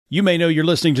You may know you're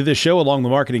listening to this show along the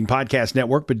Marketing Podcast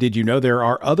Network, but did you know there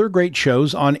are other great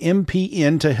shows on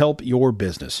MPN to help your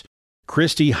business?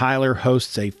 Christy Heiler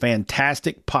hosts a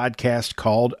fantastic podcast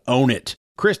called Own It.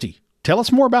 Christy, tell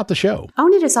us more about the show.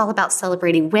 Own It is all about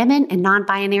celebrating women and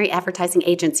non-binary advertising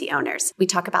agency owners. We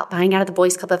talk about buying out of the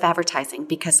Boys Club of Advertising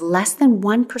because less than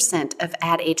 1% of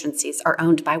ad agencies are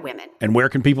owned by women. And where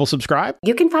can people subscribe?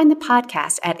 You can find the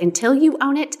podcast at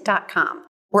untilyouownit.com.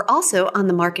 We're also on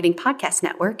the Marketing Podcast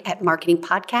Network at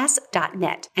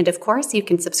marketingpodcast.net. And of course, you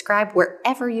can subscribe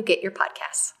wherever you get your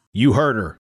podcasts. You heard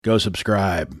her. Go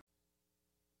subscribe.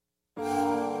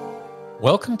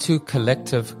 Welcome to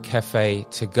Collective Cafe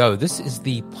to Go. This is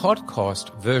the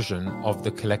podcast version of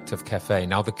the Collective Cafe.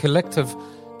 Now, the Collective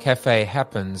Cafe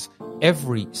happens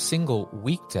every single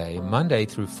weekday, Monday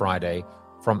through Friday,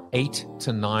 from 8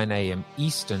 to 9 a.m.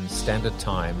 Eastern Standard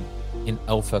Time in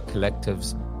Alpha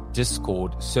Collective's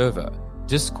Discord server,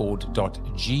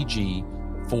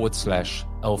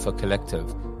 discord.gg/Alpha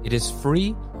Collective. It is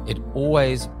free. It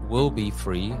always will be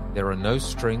free. There are no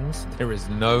strings. There is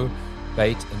no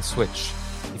bait and switch.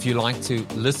 If you like to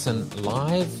listen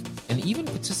live and even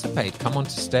participate, come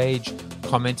onto stage,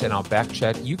 comment in our back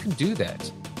chat, you can do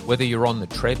that. Whether you're on the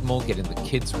treadmill, getting the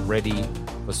kids ready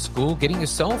for school, getting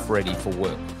yourself ready for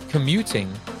work,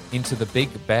 commuting into the big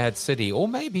bad city, or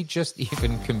maybe just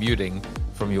even commuting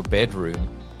from your bedroom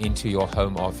into your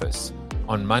home office.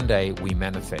 On Monday, we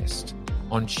manifest.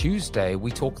 On Tuesday,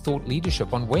 we talk thought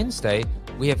leadership. On Wednesday,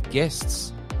 we have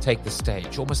guests take the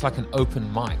stage, almost like an open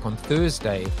mic. On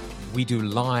Thursday, we do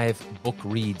live book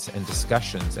reads and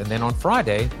discussions. And then on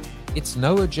Friday, it's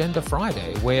No Agenda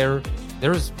Friday, where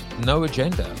there is no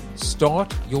agenda.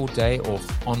 Start your day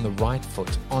off on the right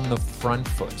foot, on the front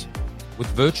foot, with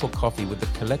virtual coffee, with the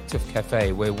Collective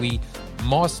Cafe, where we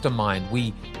mastermind,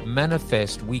 we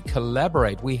manifest, we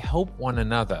collaborate, we help one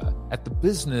another at the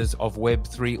business of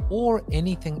Web3 or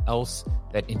anything else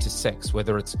that intersects,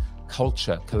 whether it's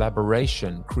culture,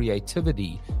 collaboration,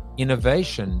 creativity,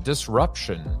 innovation,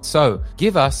 disruption. So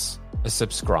give us a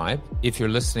subscribe if you're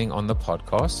listening on the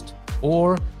podcast,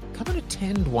 or come and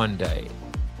attend one day.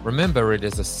 Remember, it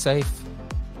is a safe,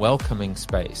 welcoming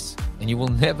space, and you will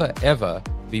never, ever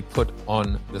be put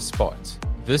on the spot.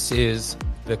 This is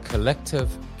the Collective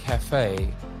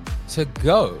Cafe to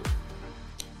Go.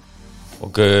 Well,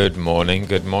 good morning,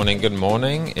 good morning, good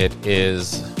morning. It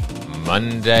is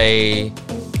Monday,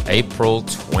 April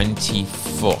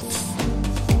 24th,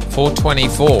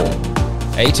 4:24,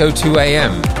 8:02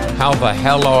 a.m. How the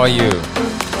hell are you?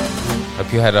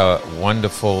 Hope you had a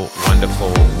wonderful,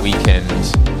 wonderful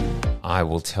weekend. I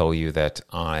will tell you that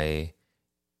I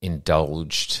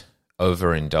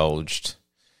overindulged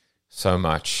so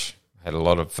much. Had a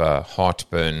lot of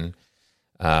heartburn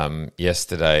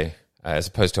yesterday as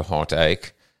opposed to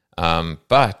heartache,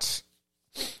 but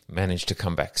managed to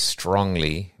come back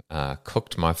strongly.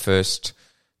 Cooked my first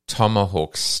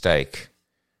tomahawk steak,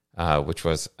 which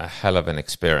was a hell of an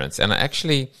experience. And I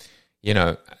actually,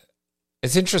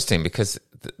 it's interesting because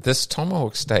this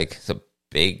tomahawk steak is a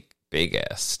big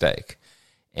ass steak.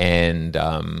 And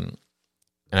I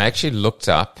actually looked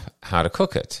up how to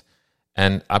cook it.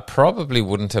 And I probably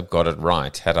wouldn't have got it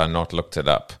right had I not looked it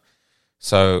up.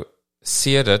 So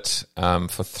seared it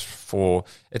for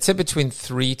it said between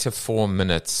 3 to 4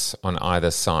 minutes on either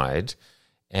side.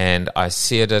 And I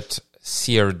seared it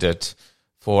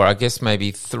for, I guess,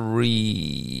 maybe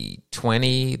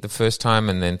 320 the first time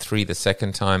and then 3 the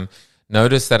second time.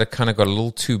 Notice that it kind of got a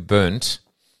little too burnt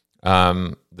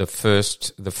the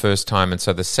first time. And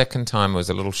so the second time was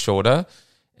a little shorter.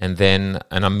 And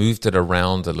I moved it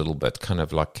around a little bit, kind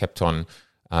of like kept on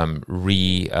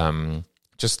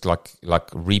just like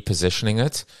repositioning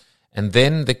it. And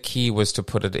then the key was to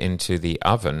put it into the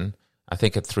oven, I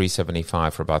think at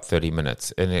 375 for about 30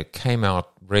 minutes. And it came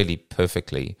out really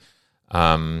perfectly.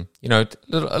 A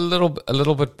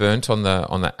little bit burnt on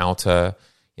the outer,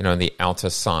 on the outer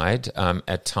side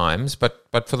at times,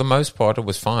 but for the most part it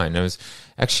was fine. It was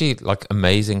actually like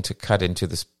amazing to cut into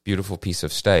this beautiful piece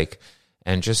of steak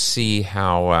and just see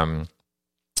how,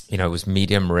 it was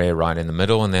medium rare right in the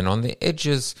middle, and then on the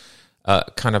edges,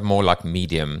 kind of more like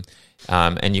medium.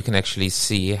 And you can actually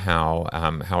see how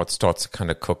it starts to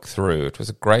kind of cook through. It was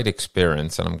a great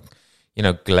experience, and I'm,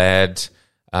 glad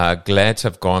to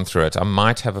have gone through it. I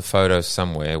might have a photo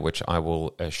somewhere which I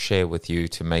will share with you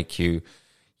to make you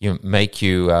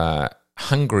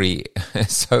hungry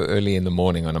so early in the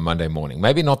morning on a Monday morning.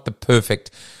 Maybe not the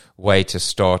perfect way to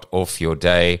start off your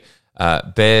day.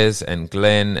 Bez and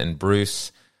Glenn and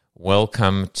Bruce,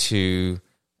 welcome to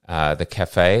the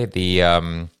cafe. The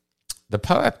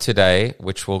POAP today,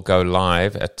 which will go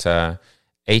live at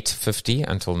 8:50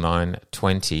 until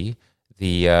 9:20.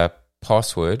 The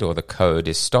password or the code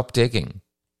is stop digging.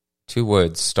 2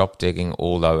 words, stop digging,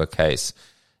 all lowercase.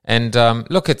 And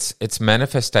look, it's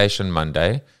Manifestation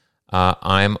Monday.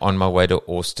 I'm on my way to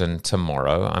Austin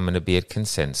tomorrow. I'm going to be at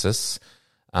Consensus.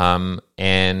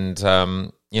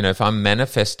 If I'm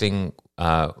manifesting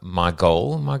my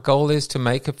goal is to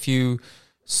make a few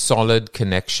solid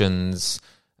connections,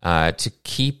 to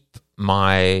keep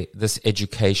this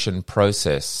education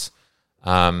process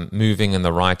moving in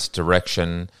the right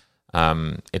direction.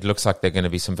 It looks like there are going to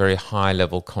be some very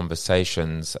high-level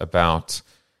conversations about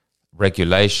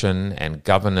regulation and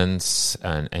governance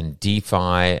and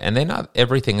DeFi, and then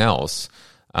everything else.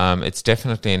 It's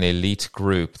definitely an elite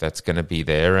group that's going to be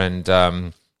there, and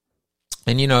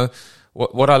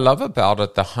what I love about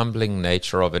it, the humbling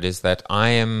nature of it, is that I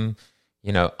am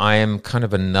kind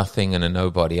of a nothing and a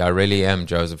nobody. I really am.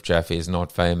 Joseph Jaffe is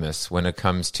not famous when it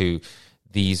comes to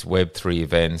these Web3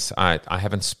 events. I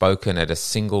haven't spoken at a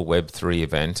single Web3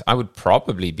 event. I would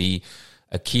probably be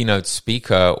a keynote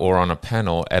speaker or on a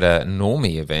panel at a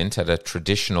normie event, at a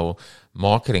traditional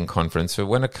marketing conference. But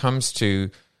when it comes to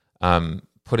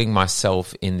putting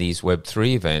myself in these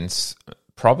Web3 events,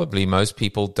 probably most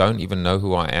people don't even know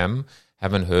who I am,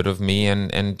 haven't heard of me,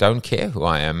 and don't care who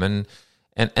I am. And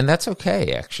that's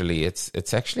okay, actually.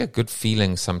 It's actually a good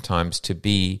feeling sometimes to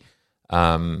be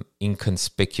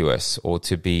inconspicuous or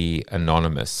to be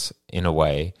anonymous in a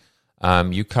way.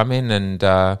 You come in and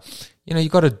you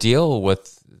got to deal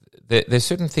with. There's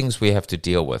certain things we have to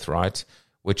deal with, right?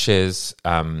 Which is,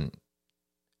 what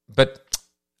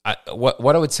I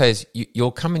would say is,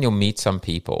 you'll come and you'll meet some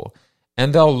people,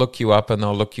 and they'll look you up and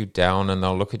they'll look you down and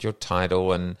they'll look at your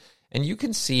title, and you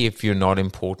can see if you're not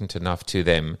important enough to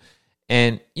them.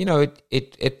 And,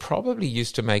 it probably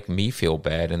used to make me feel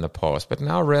bad in the past, but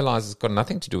now I realize it's got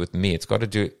nothing to do with me. It's got to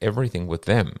do everything with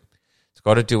them. It's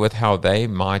got to do with how they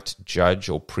might judge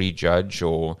or prejudge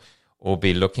or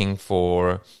be looking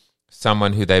for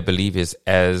someone who they believe is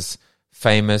as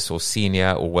famous or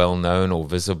senior or well-known or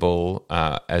visible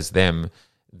as them.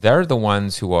 They're the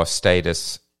ones who are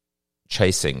status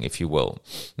chasing, if you will,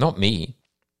 not me.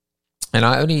 And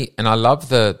I love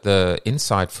the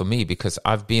insight for me, because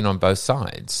I've been on both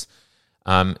sides.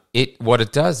 What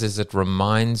it does is it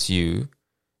reminds you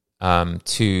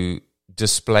to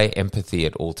display empathy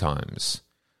at all times,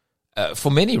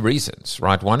 for many reasons,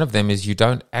 right? One of them is you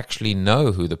don't actually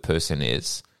know who the person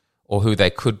is or who they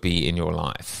could be in your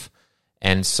life.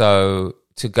 And so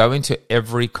to go into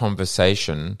every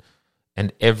conversation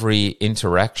and every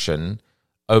interaction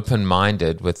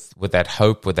open-minded with that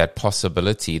hope, with that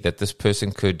possibility that this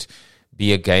person could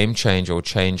be a game changer or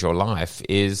change your life,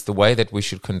 is the way that we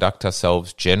should conduct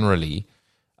ourselves generally,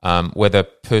 whether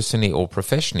personally or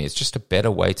professionally. It's just a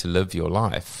better way to live your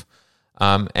life.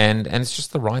 And it's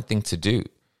just the right thing to do.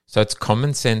 So it's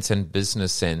common sense and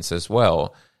business sense as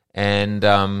well. And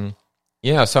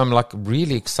so I'm like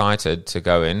really excited to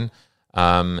go in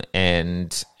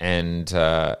and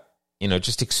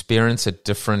just experience a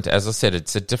different, as I said,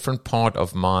 it's a different part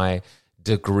of my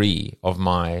degree, of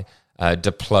my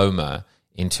diploma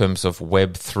in terms of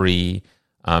Web3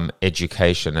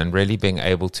 education, and really being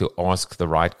able to ask the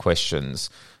right questions.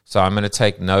 So I'm going to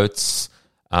take notes,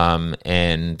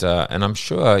 and I'm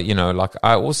sure,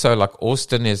 I also like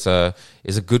Austin is a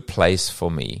good place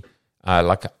for me.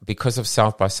 Because of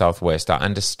South by Southwest, I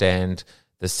understand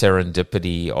the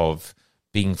serendipity of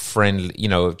being friendly,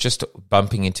 just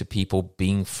bumping into people,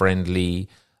 being friendly,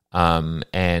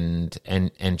 and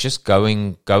just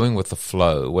going with the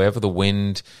flow. Wherever the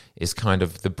wind is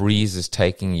the breeze is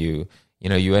taking you,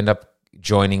 you end up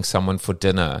joining someone for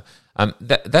dinner.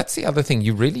 That's the other thing.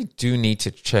 You really do need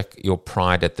to check your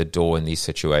pride at the door in these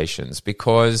situations,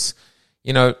 because,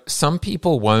 some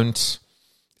people won't,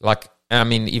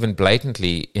 even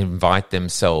blatantly invite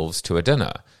themselves to a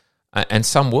dinner, and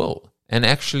some will. And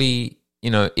actually,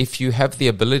 if you have the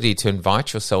ability to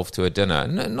invite yourself to a dinner,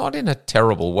 not in a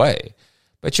terrible way,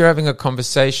 but you're having a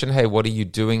conversation, hey, what are you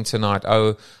doing tonight?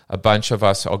 Oh, a bunch of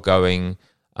us are going,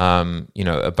 to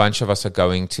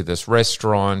this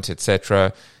restaurant,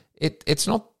 etc. It's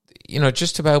not,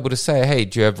 just to be able to say, hey,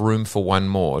 do you have room for one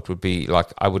more? It would be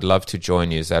like, I would love to join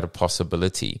you. Is that a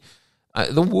possibility?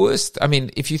 The worst,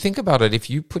 if you think about it, if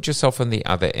you put yourself on the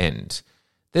other end,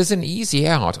 there's an easy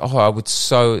out. Oh, I would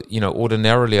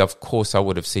ordinarily, of course, I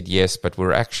would have said yes, but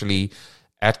we're actually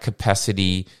at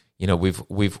capacity.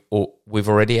 We've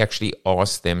already actually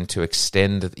asked them to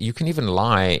extend. You can even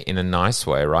lie in a nice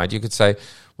way, right? You could say,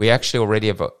 we actually already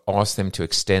have asked them to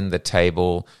extend the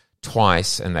table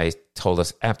twice, and told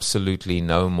us absolutely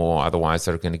no more, otherwise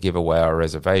they're going to give away our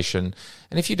reservation.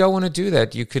 And if you don't want to do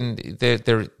that, you can.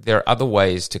 There are other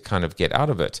ways to kind of get out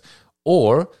of it,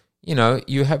 or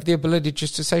you have the ability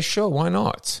just to say, sure, why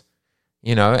not?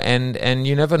 And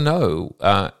you never know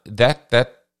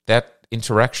that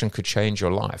interaction could change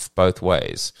your life both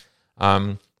ways.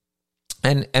 And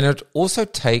it also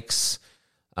takes,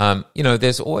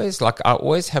 there's always I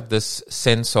always have this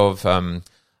sense of, I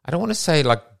don't want to say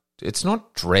it's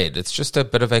not dread, it's just a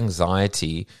bit of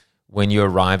anxiety when you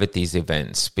arrive at these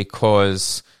events,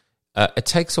 because it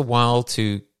takes a while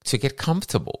to get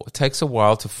comfortable. It takes a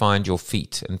while to find your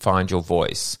feet and find your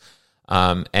voice.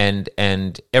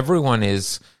 And everyone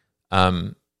is,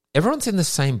 everyone's in the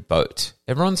same boat.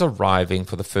 Everyone's arriving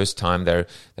for the first time.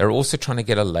 They're also trying to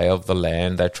get a lay of the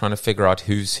land. They're trying to figure out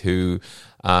who's who.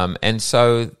 And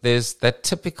so there's that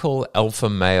typical alpha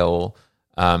male.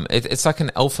 It's like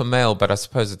an alpha male, but I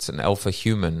suppose it's an alpha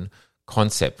human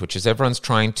concept, which is everyone's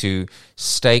trying to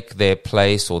stake their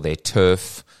place or their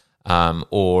turf,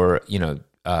 or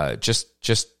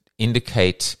just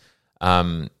indicate,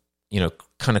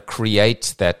 kind of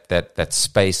create that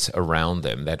space around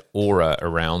them, that aura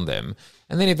around them,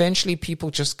 and then eventually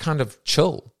people just kind of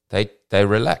chill. They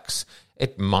relax.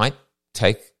 It might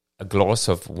take a glass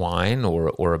of wine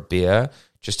or a beer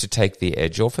just to take the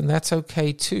edge off, and that's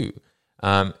okay too.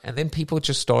 And then people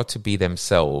just start to be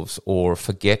themselves or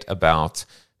forget about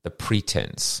the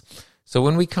pretense. So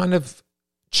when we kind of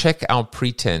check our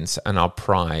pretense and our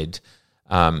pride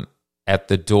at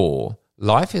the door,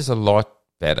 life is a lot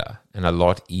better and a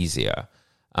lot easier.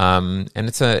 And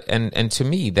to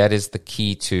me, that is the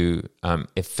key to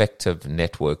effective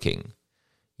networking.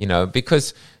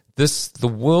 Because the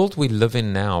world we live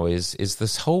in now is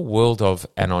this whole world of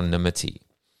anonymity.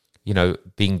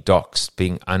 Being doxxed,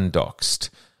 being undoxed.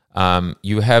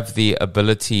 You have the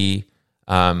ability.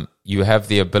 To.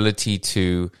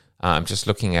 I'm just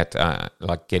looking at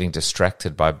getting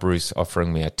distracted by Bruce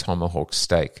offering me a tomahawk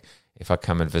steak if I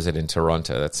come and visit in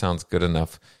Toronto. That sounds good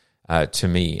enough to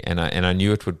me, and I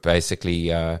knew it would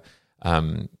basically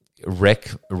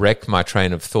wreck my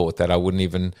train of thought, that I wouldn't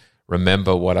even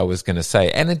remember what I was going to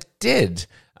say, and it did.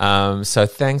 So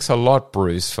thanks a lot,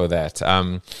 Bruce, for that.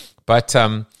 But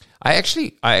I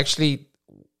actually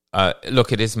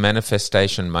look. It is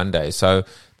Manifestation Monday, so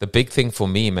the big thing for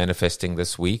me manifesting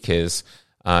this week is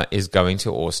going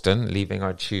to Austin, leaving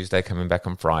on Tuesday, coming back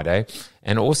on Friday,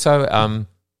 and also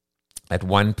at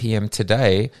 1 p.m.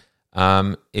 today,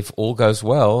 if all goes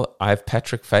well, I have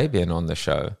Patrick Fabian on the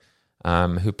show,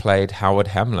 who played Howard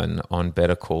Hamlin on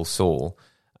Better Call Saul.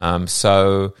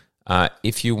 So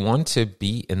if you want to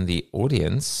be in the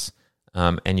audience,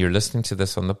 and you're listening to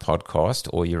this on the podcast,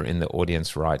 or you're in the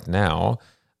audience right now,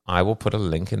 I will put a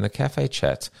link in the cafe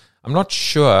chat. I'm not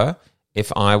sure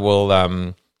if I will,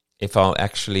 if I'll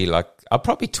actually I'll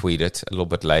probably tweet it a little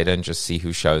bit later and just see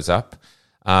who shows up.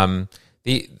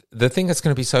 The thing that's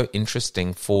going to be so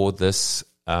interesting for this,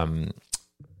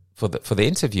 for the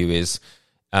interview is,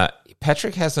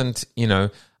 Patrick hasn't,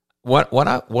 what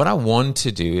I want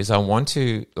to do is I want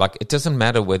to, it doesn't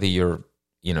matter whether you're,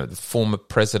 the former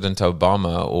President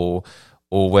Obama, or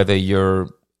whether you're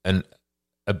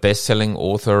a best-selling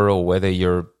author, or whether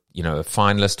you're, a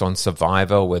finalist on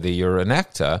Survivor, or whether you're an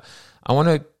actor. I want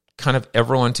to kind of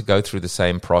everyone to go through the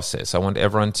same process. I want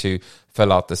everyone to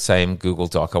fill out the same Google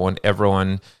Doc. I want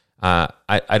everyone, I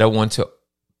don't want to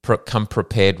come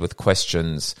prepared with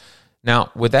questions.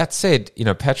 Now, with that said,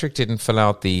 Patrick didn't fill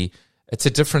out it's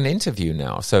a different interview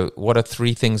now. So what are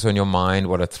 3 things on your mind?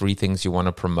 What are 3 things you want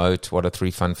to promote? What are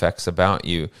 3 fun facts about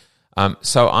you?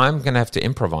 So I'm going to have to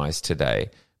improvise today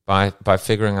by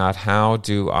figuring out how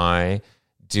do I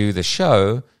do the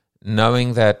show,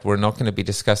 knowing that we're not going to be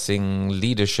discussing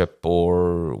leadership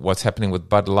or what's happening with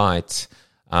Bud Light,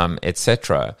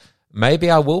 etc.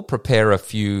 Maybe I will prepare a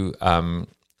few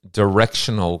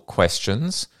directional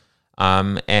questions,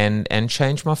 and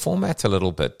change my format a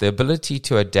little bit. The ability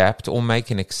to adapt or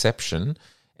make an exception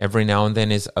every now and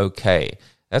then is okay.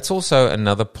 That's also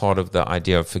another part of the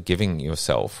idea of forgiving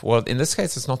yourself. Well, in this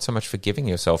case, it's not so much forgiving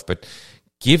yourself, but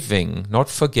giving, not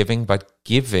forgiving, but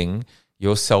giving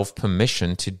yourself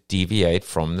permission to deviate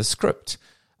from the script,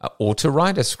 or to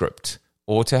write a script,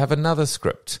 or to have another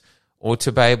script, or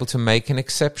to be able to make an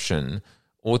exception,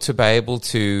 or to be able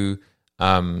to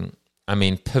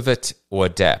pivot or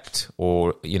adapt,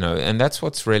 or, and that's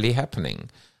what's really happening.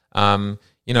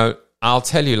 I'll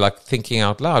tell you, thinking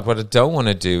out loud, what I don't want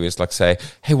to do is say,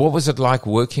 hey, what was it like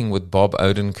working with Bob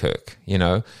Odenkirk?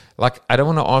 I don't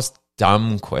want to ask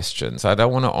dumb questions. I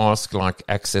don't want to ask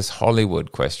Access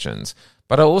Hollywood questions,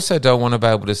 But I also don't want to be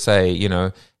able to say,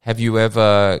 have you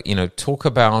ever, talk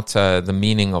about the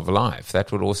meaning of life?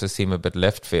 That would also seem a bit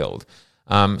left field.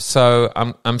 So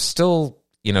I'm still,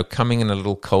 coming in a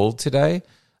little cold today,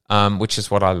 which is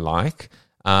what I like.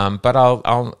 But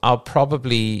I'll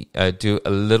probably do a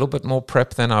little bit more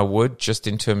prep than I would, just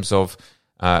in terms of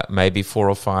maybe 4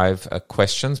 or 5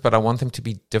 questions. But I want them to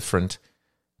be different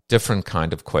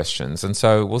kind of questions, and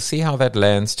so we'll see how that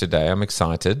lands today. I'm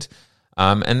excited,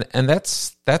 and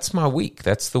that's my week.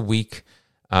 That's the week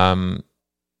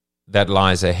that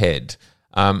lies ahead.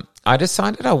 I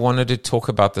decided I wanted to talk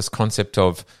about this concept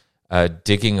of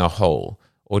digging a hole,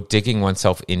 or digging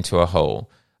oneself into a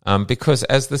hole. Because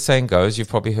as the saying goes, you've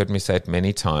probably heard me say it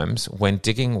many times, when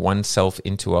digging oneself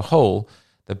into a hole,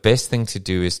 the best thing to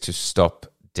do is to stop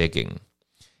digging.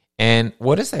 And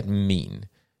what does that mean?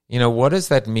 What does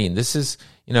that mean? This is,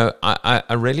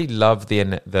 I really love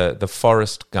the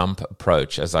Forrest Gump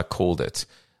approach, as I called it,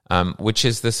 which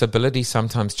is this ability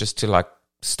sometimes just to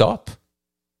stop.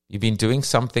 You've been doing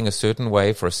something a certain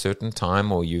way for a certain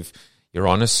time, or you're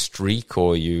on a streak,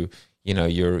 or you're in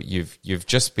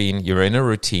a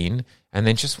routine, and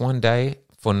then just one day,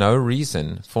 for no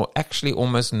reason, for actually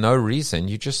almost no reason,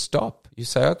 you just stop. You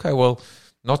say, okay, well,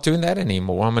 not doing that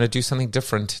anymore. I'm going to do something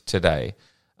different today.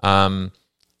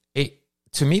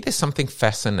 To me, there's something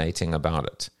fascinating about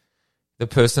it. The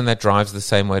person that drives the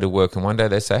same way to work, and one day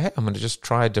they say, hey, I'm going to just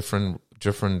try a different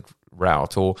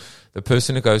route. Or the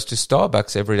person who goes to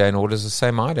Starbucks every day and orders the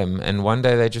same item, and one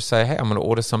day they just say, hey, I'm going to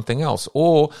order something else.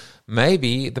 Or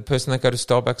maybe the person that go to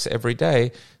Starbucks every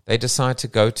day, they decide to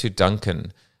go to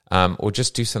Dunkin', or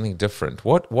just do something different.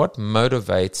 What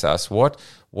motivates us? What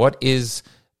is,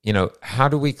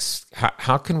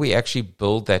 how can we actually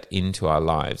build that into our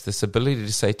lives? This ability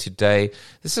to say today,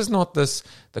 this is not the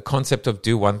concept of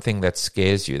do one thing that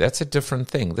scares you. That's a different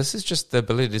thing. This is just the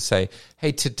ability to say,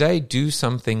 hey, today do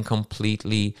something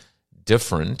completely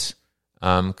different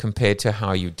compared to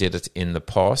how you did it in the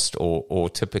past,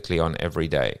 or typically on every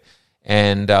day.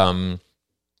 And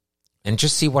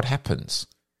just see what happens.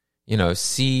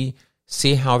 See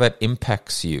how that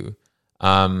impacts you.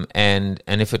 And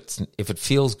if it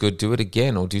feels good, do it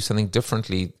again, or do something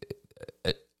differently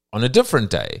on a different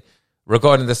day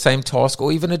regarding the same task,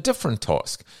 or even a different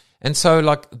task. And so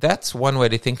that's one way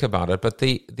to think about it. But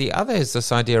the other is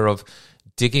this idea of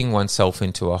digging oneself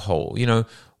into a hole.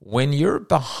 When you're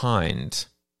behind,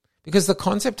 because the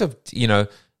concept of,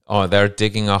 they're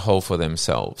digging a hole for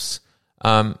themselves.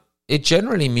 It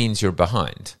generally means you're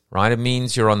behind, right? It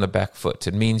means you're on the back foot.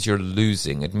 It means you're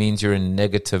losing. It means you're in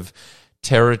negative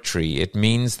territory. It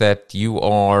means that you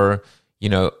are,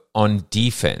 on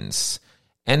defense.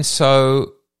 And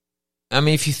so,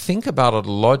 if you think about it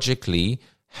logically,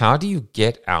 how do you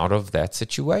get out of that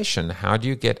situation? How do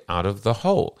you get out of the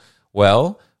hole?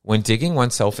 Well, when digging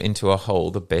oneself into a hole,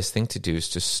 the best thing to do is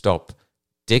to stop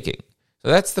digging. So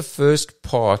that's the first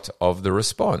part of the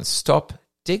response. Stop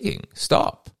digging.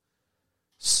 Stop.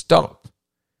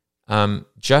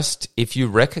 Just if you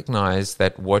recognize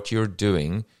that what you're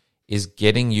doing is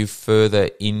getting you further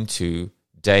into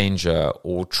danger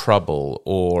or trouble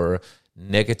or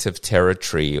negative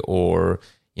territory, or,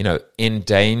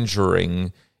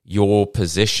 endangering your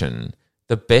position,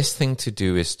 the best thing to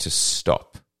do is to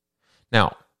stop.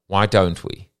 Now, why don't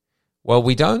we? Well,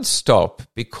 we don't stop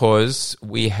because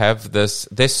we have this.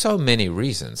 There's so many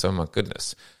reasons. Oh my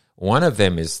goodness. One of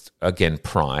them is, again,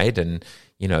 pride and,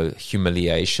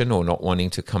 humiliation, or not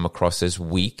wanting to come across as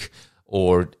weak,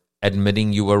 or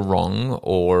admitting you were wrong,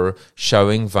 or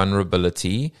showing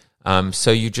vulnerability. So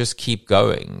you just keep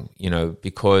going,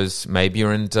 because maybe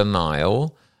you're in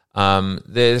denial.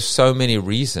 There's so many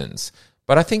reasons.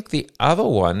 But I think the other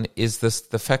one is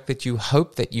the fact that you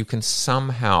hope that you can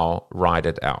somehow ride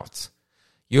it out.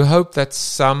 You hope that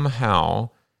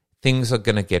somehow things are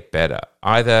going to get better.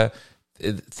 Either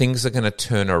things are going to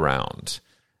turn around,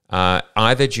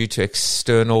 either due to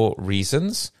external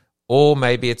reasons, or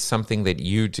maybe it's something that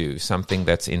you do, something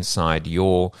that's inside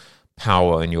your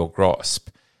power and your grasp.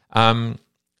 And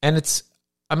it's,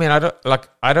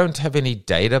 I don't have any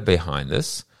data behind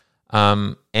this.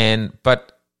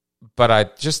 But I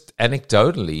just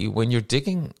anecdotally, when you're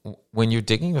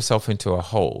digging yourself into a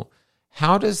hole,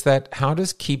 how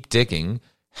does keep digging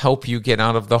help you get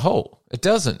out of the hole? It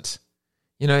doesn't.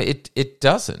 It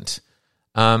doesn't.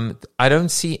 I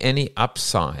don't see any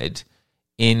upside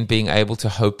in being able to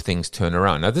hope things turn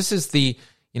around. Now, this is the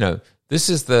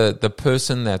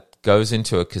person that goes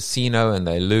into a casino and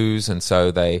they lose, and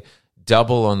so they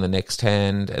double on the next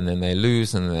hand, and then they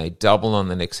lose, and then they double on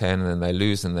the next hand, and then they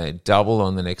lose, and they double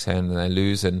on the next hand, and they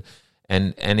lose, and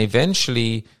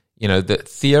eventually, the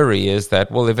theory is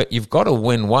that, well, you've got to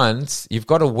win once, you've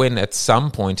got to win at some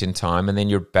point in time, and then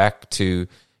you're back to,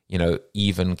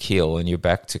 even keel, and you're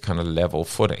back to kind of level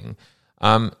footing.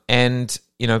 And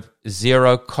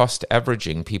zero cost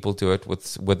averaging. People do it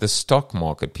with the stock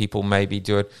market. People maybe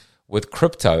do it with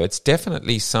crypto. It's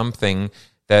definitely something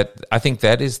that I think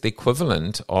that is the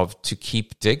equivalent of to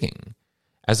keep digging,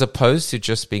 as opposed to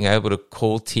just being able to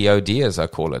call TOD, as I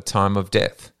call it, time of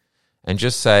death, and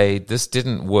just say, this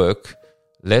didn't work.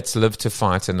 Let's live to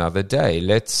fight another day.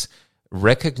 Let's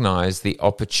recognize the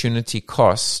opportunity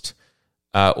cost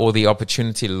or the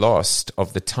opportunity lost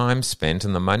of the time spent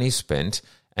and the money spent,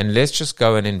 and let's just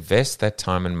go and invest that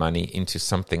time and money into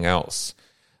something else,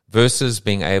 versus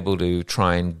being able to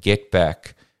try and get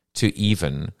back to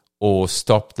even or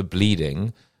stop the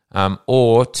bleeding,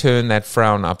 or turn that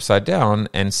frown upside down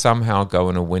and somehow go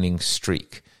on a winning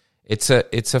streak. It's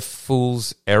a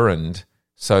fool's errand,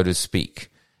 so to speak.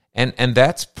 And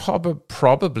that's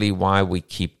probably why we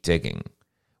keep digging.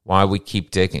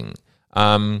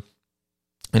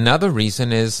 Another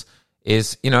reason is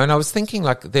and I was thinking,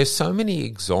 like, there's so many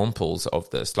examples of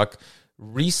this. Like,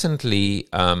 recently,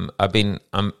 last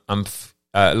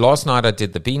night I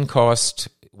did the Beancast,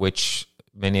 which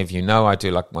many of you know I do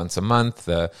like once a month,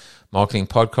 the marketing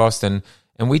podcast, and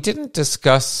we didn't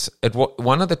discuss it.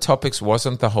 One of the topics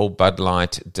wasn't the whole Bud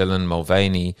Light, Dylan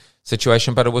Mulvaney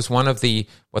situation, but it was one of the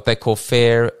what they call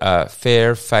fair,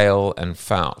 fail, and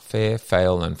foul. Fair,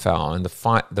 fail, and foul, and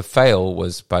the fail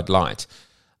was Bud Light.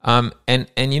 And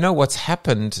what's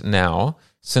happened now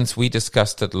since we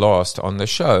discussed it last on the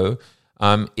show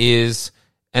is,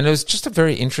 and it was just a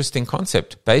very interesting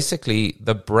concept. Basically,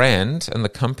 the brand and the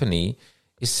company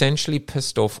essentially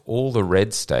pissed off all the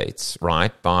red states,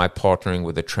 right, by partnering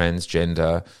with a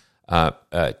transgender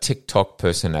TikTok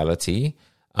personality.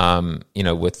 And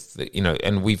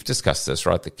we've discussed this,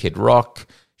 right? The Kid Rock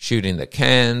shooting the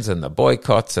cans and the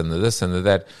boycotts and the this and the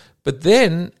that. But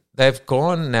then they've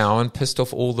gone now and pissed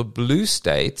off all the blue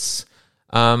states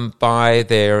by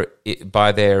their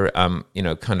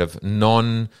kind of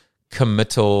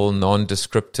non-committal,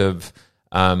 non-descriptive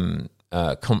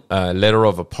letter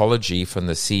of apology from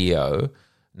the CEO.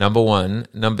 Number one.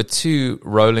 Number two,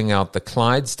 rolling out the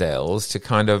Clydesdales to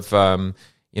kind of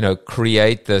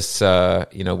create this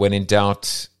when in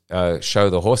doubt, show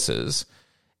the horses.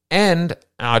 And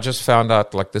I just found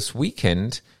out, like, this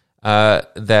weekend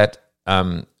that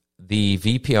the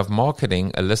VP of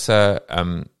marketing,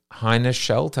 Alyssa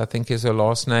Heineschelt, I think is her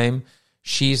last name,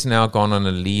 she's now gone on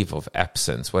a leave of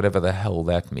absence, whatever the hell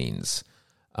that means.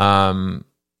 And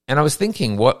I was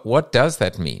thinking, what does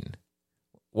that mean?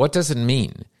 What does it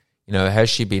mean? Has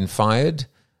she been fired?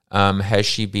 Has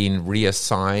she been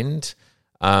reassigned?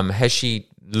 Has she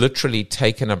literally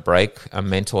taken a break, a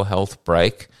mental health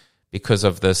break, because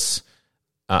of this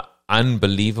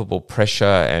unbelievable pressure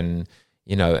and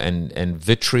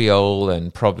vitriol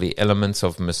and probably elements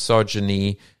of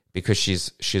misogyny because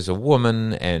she's a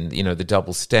woman, and the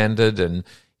double standard, and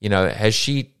has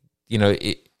she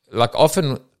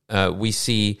often we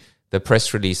see the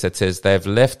press release that says they've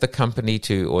left the company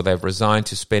or they've resigned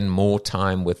to spend more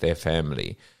time with their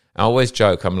family. I always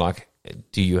joke, I'm like,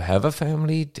 do you have a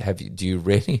family? Do you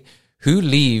really? Who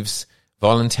leaves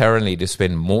voluntarily to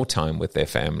spend more time with their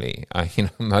family?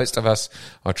 Most of us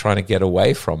are trying to get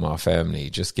away from our family.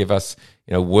 Just give us,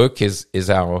 work is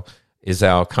our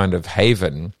kind of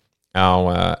haven,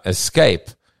 our escape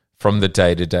from the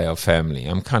day-to-day of family.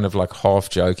 I'm kind of like half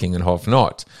joking and half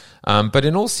not. But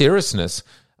in all seriousness,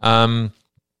 was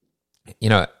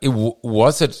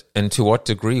it, and to what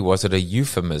degree was it a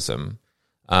euphemism?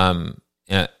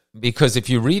 Because if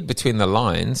you read between the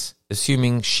lines,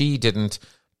 assuming she didn't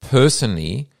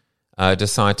personally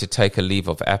decide to take a leave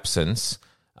of absence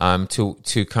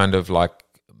to kind of like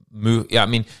move. Yeah, I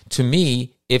mean, to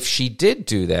me, if she did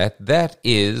do that, that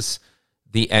is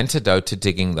the antidote to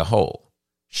digging the hole.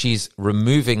 She's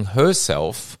removing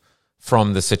herself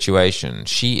from the situation.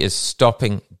 She is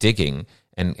stopping digging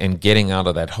and getting out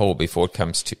of that hole before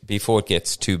it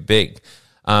gets too big.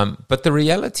 But the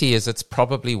reality is, it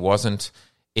probably wasn't.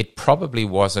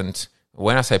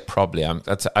 When I say probably,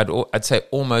 I'd say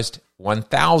almost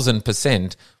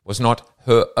 1,000% was not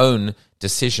her own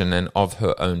decision and of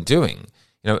her own doing.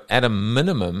 At a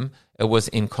minimum, it was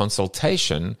in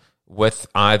consultation with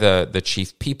either the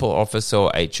chief people officer,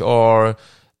 or HR,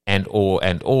 and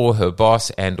or her boss,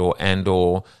 and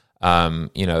or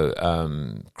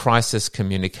crisis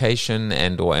communication,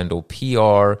 and or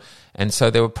PR. And so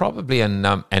there were probably and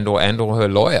or her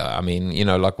lawyer. I mean,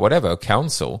 like whatever,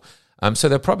 counsel. So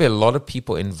there are probably a lot of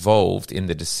people involved in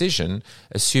the decision,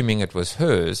 assuming it was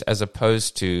hers, as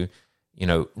opposed to,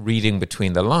 reading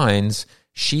between the lines,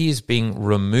 she is being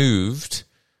removed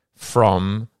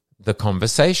from the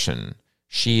conversation.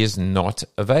 She is not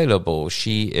available.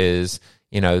 She is,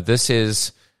 this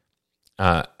is,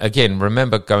 again,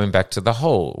 remember going back to the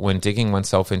hole. When digging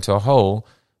oneself into a hole,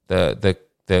 the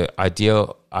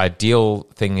ideal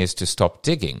thing is to stop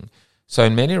digging. So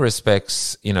in many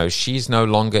respects, she's no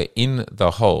longer in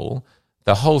the hole.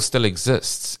 The hole still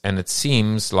exists, and it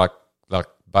seems like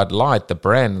Bud Light, the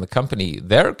brand and the company,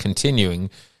 they're continuing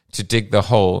to dig the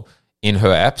hole in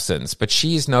her absence, but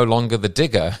she's no longer the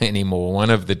digger anymore, one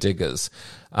of the diggers.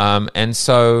 And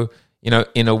so,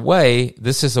 in a way,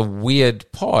 this is a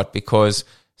weird part because,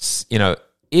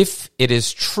 if it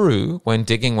is true when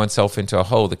digging oneself into a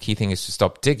hole, the key thing is to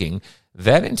stop digging,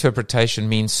 that interpretation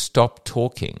means stop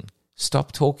talking.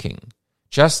 Stop talking.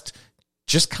 Just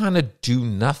kind of do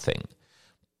nothing.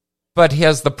 But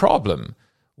here's the problem.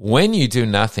 When you do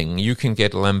nothing, you can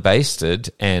get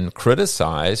lambasted and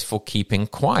criticized for keeping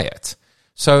quiet.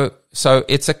 So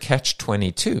it's a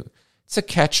catch-22. It's a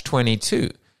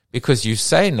catch-22 because you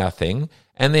say nothing,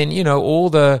 and then, all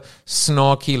the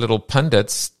snarky little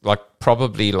pundits,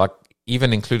 probably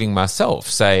even including myself,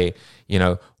 say,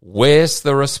 where's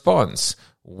the response?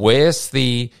 Where's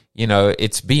the,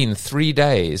 it's been 3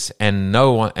 days and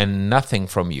nothing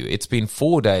from you. It's been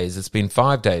 4 days. It's been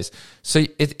 5 days. So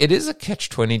it is a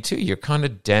catch-22. You're kind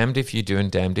of damned if you do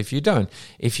and damned if you don't.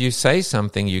 If you say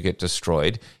something, you get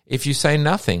destroyed. If you say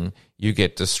nothing, you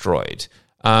get destroyed.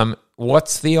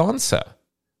 What's the answer?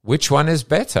 Which one is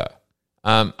better?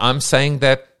 I'm saying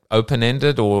that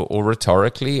open-ended or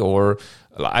rhetorically, or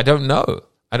I don't know.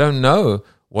 I don't know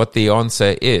what the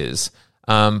answer is.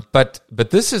 But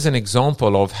this is an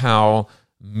example of how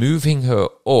moving her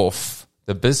off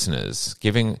the business,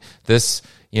 giving this,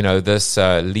 this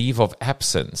leave of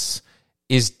absence,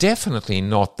 is definitely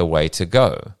not the way to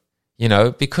go.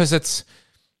 Because it's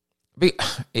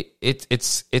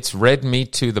red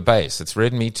meat to the base. It's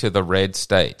red meat to the red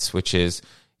states, which is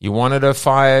you wanted her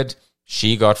fired,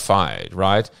 she got fired,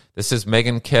 right? This is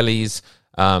Megyn Kelly's.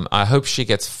 I hope she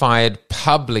gets fired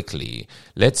publicly.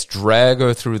 Let's drag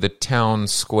her through the town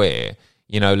square.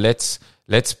 Let's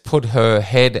put her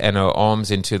head and her arms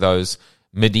into those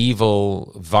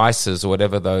medieval vices or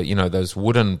whatever, those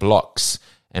wooden blocks,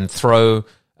 and throw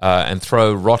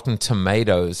rotten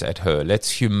tomatoes at her.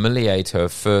 Let's humiliate her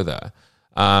further.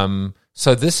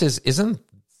 So this isn't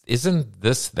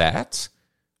this that,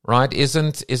 right?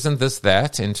 Isn't this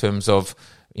that in terms of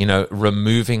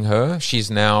removing her? She's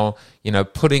now,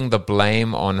 putting the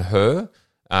blame on her.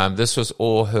 This was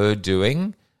all her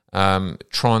doing.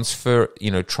 Transferring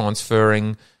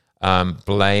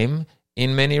blame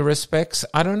in many respects.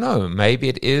 I don't know. Maybe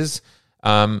it is,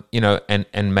 and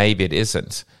maybe it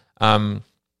isn't.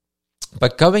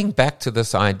 But going back to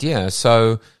this idea,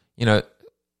 so,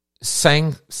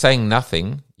 saying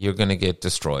nothing, you're going to get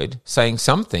destroyed. Saying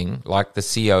something like the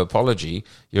CEO apology,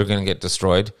 you're going to get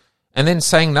destroyed. And then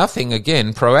saying nothing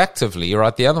again proactively,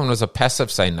 right? The other one was a passive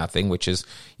say nothing, which is,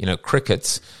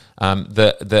 crickets.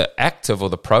 The active or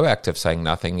the proactive saying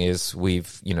nothing is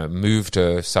we've, moved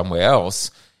her somewhere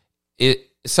else.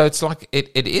 So it's like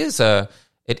it is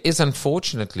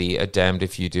unfortunately a damned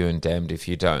if you do and damned if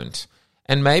you don't.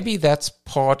 And maybe that's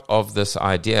part of this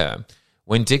idea.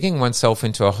 When digging oneself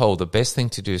into a hole, the best thing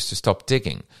to do is to stop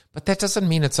digging. But that doesn't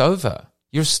mean it's over.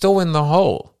 You're still in the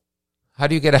hole. How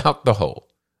do you get out the hole?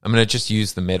 I'm going to just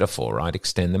use the metaphor, right?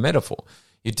 Extend the metaphor.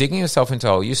 You're digging yourself into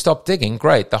a hole. You stop digging,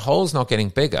 great. The hole's not getting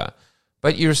bigger,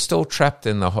 but you're still trapped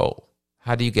in the hole.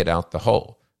 How do you get out the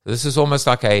hole? This is almost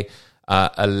like a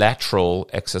lateral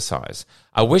exercise.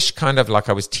 I wish kind of like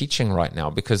I was teaching right now,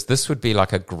 because this would be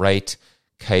like a great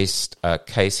case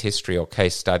history or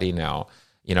case study now,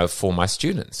 for my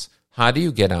students. How do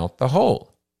you get out the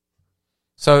hole?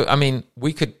 So,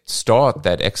 we could start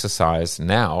that exercise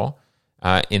now.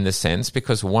 In the sense,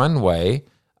 because one way,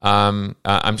 I'm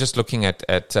just looking at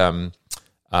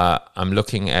I'm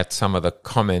looking at some of the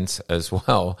comments as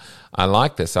well. I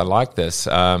like this.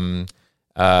 Glenn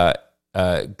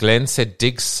said,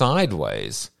 dig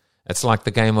sideways. It's like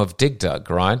the game of Dig Dug,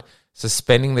 right?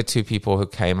 Suspending the two people who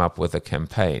came up with a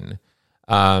campaign.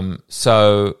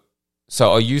 So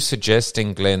are you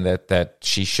suggesting, Glenn, that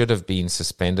she should have been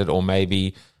suspended, or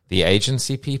maybe the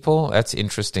agency people? That's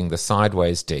interesting, the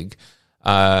sideways dig.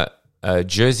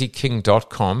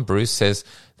 JerseyKing.com, Bruce says,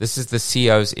 this is the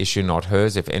CEO's issue, not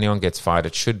hers. If anyone gets fired,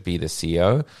 it should be the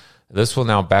CEO. This will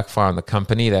now backfire on the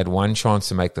company. They had one chance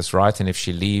to make this right, and if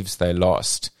she leaves, they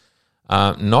lost.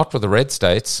 Not with the red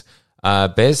states.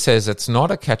 Bez says it's not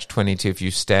a catch-22 if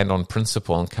you stand on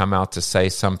principle and come out to say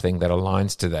something that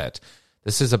aligns to that.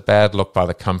 This is a bad look by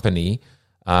the company.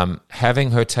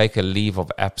 Having her take a leave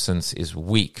of absence is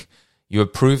weak. You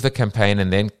approve the campaign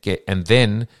and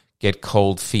then get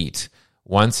cold feet.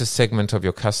 Once a segment of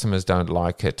your customers don't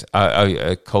like it,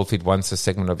 cold feet once a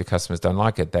segment of your customers don't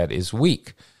like it, that is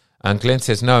weak. And Glenn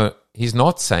says, no, he's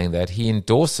not saying that. He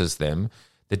endorses them.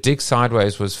 The dig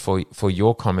sideways was for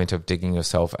your comment of digging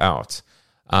yourself out.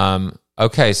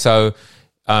 Okay, so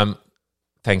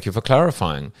thank you for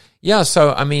clarifying. Yeah,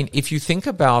 so, I mean, if you think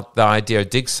about the idea,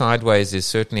 dig sideways is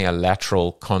certainly a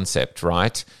lateral concept,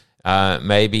 right?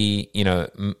 Maybe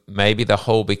the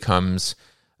hole becomes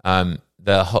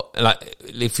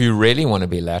if you really want to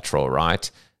be lateral,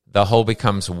 right? The hole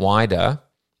becomes wider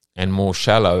and more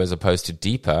shallow as opposed to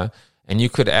deeper, and you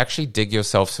could actually dig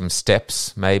yourself some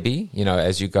steps, maybe,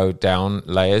 as you go down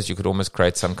layers, you could almost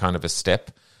create some kind of a step.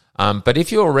 But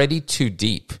if you're already too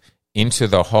deep into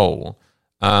the hole,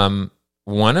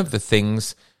 one of the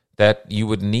things that you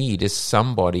would need is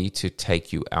somebody to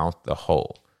take you out the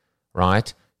hole,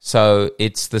 right? So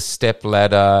it's the step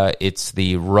ladder, it's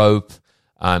the rope.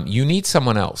 You need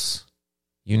someone else.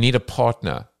 You need a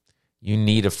partner. You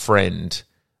need a friend.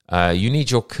 You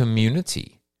need your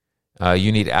community.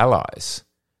 You need allies.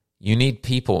 You need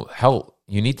people. Hell,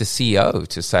 you need the CEO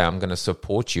to say, I'm going to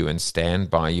support you and stand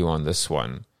by you on this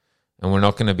one. And we're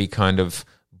not going to be kind of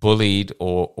bullied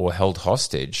or held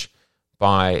hostage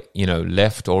by,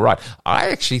 left or right. I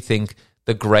actually think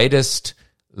the greatest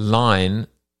line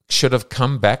should have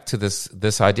come back to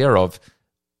this idea of,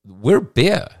 we're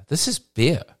beer. This is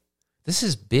beer. This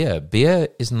is beer. Beer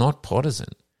is not partisan.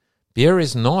 Beer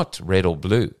is not red or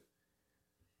blue.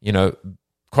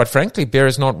 Quite frankly, beer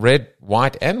is not red,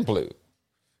 white, and blue.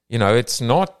 It's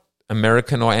not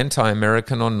American or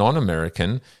anti-American or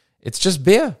non-American. It's just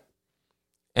beer.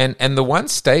 And the one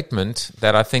statement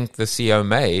that I think the CEO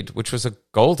made, which was a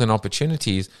golden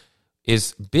opportunity,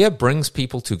 is beer brings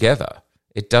people together.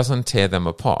 It doesn't tear them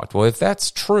apart. Well, if that's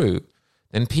true,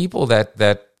 then people that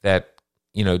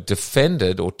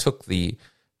defended or took the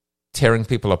tearing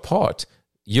people apart,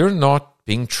 you're not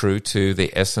being true to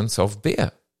the essence of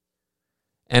beer.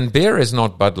 And beer is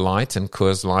not Bud Light and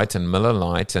Coors Light and Miller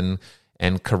Lite and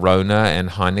Corona and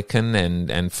Heineken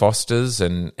and Foster's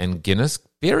and Guinness.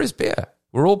 Beer is beer.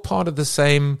 We're all part of the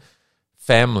same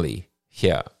family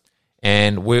here.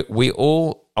 And we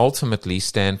all ultimately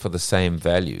stand for the same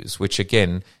values, which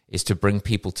again is to bring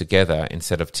people together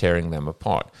instead of tearing them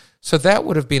apart. So that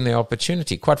would have been the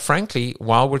opportunity. Quite frankly,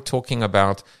 while we're talking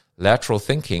about lateral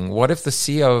thinking, what if the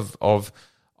CEO of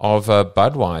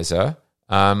Budweiser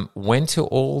went to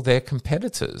all their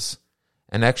competitors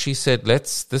and actually said,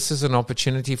 this is an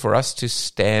opportunity for us to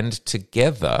stand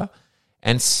together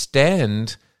and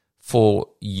stand for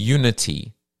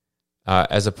unity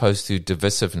as opposed to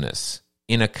divisiveness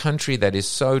in a country that is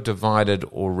so divided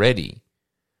already.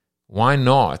 Why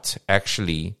not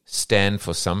actually stand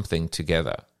for something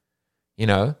together?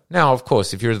 Now, of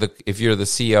course, if you're the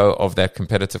CEO of that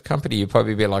competitive company, you'd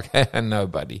probably be like, hey, no,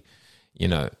 buddy,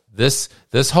 this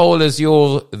hole is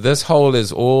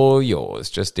all yours.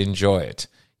 Just enjoy it.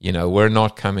 We're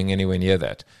not coming anywhere near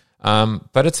that.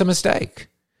 But it's a mistake,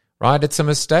 right? It's a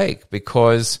mistake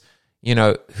because,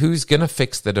 who's going to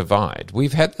fix the divide?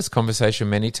 We've had this conversation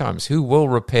many times. Who will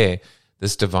repair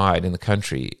this divide in the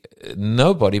country?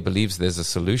 Nobody believes there's a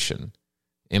solution.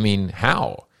 I mean,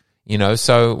 how?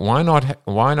 So why not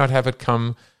have it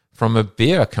come from a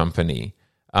beer company?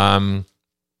 Glenn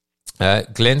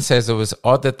says it was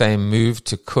odd that they moved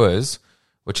to Coors,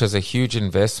 which has a huge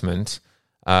investment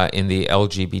in the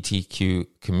LGBTQ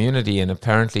community, and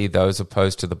apparently those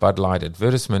opposed to the Bud Light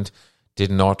advertisement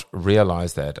did not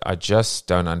realize that. I just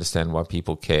don't understand why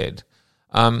people cared.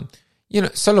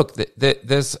 So look,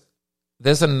 there's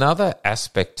another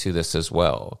aspect to this as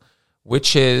well,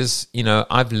 which is,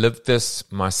 I've lived this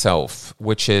myself,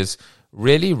 which is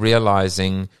really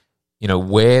realizing,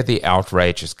 where the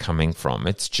outrage is coming from.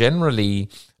 It's generally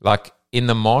like in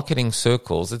the marketing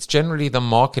circles, it's generally the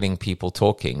marketing people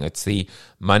talking. It's the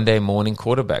Monday morning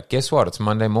quarterback. Guess what? It's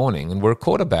Monday morning and we're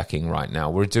quarterbacking right now.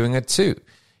 We're doing it too.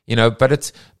 But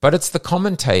it's the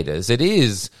commentators. It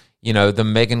is, the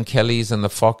Megyn Kellys and the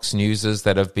Fox Newses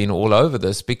that have been all over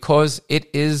this because it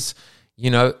is,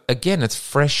 again, it's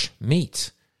fresh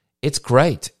meat. It's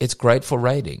great. It's great for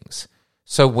ratings.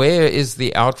 So where is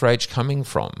the outrage coming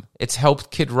from? It's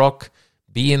helped Kid Rock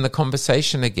be in the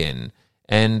conversation again.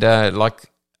 And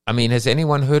has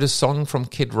anyone heard a song from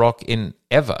Kid Rock in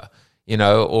ever,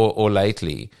 or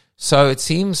lately? So it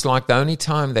seems like the only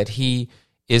time that he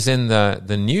is in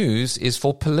the news is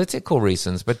for political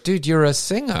reasons. But dude, you're a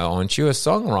singer, aren't you? A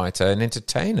songwriter, an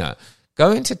entertainer.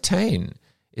 Go entertain.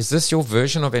 Is this your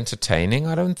version of entertaining?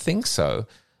 I don't think so.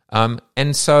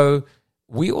 And so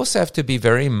we also have to be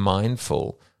very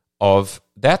mindful of,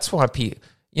 that's why people,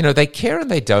 they care and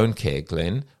they don't care,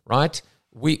 Glenn, right?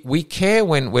 We care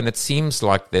when it seems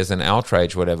like there's an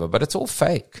outrage, whatever, but it's all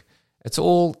fake. It's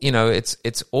all,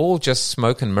 it's all just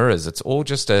smoke and mirrors. It's all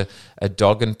just a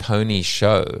dog and pony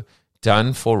show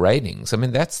done for ratings. I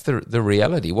mean, that's the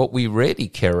reality. What we really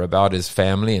care about is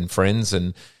family and friends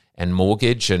and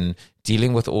mortgage and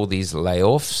dealing with all these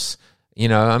layoffs.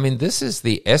 This is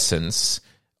the essence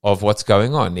of what's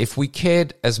going on. If we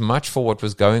cared as much for what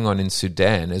was going on in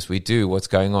Sudan as we do what's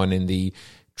going on in the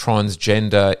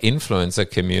transgender influencer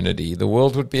community, the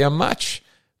world would be a much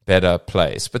better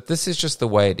place. But this is just the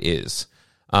way it is.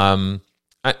 Going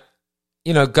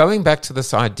back to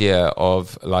this idea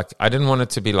of, like, I didn't want it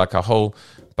to be like a whole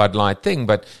Bud Light thing,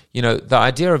 but, the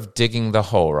idea of digging the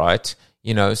hole, right?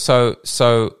 So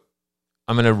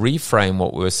I'm going to reframe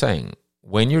what we were saying.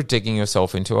 When you're digging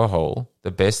yourself into a hole,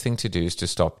 the best thing to do is to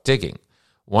stop digging.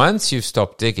 Once you've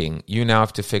stopped digging, you now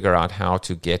have to figure out how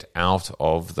to get out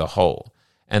of the hole.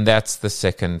 And that's the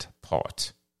second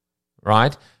part,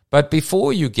 right? But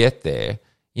before you get there,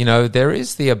 there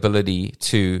is the ability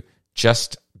to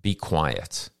just be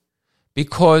quiet.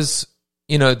 Because,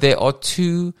 there are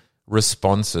two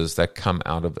responses that come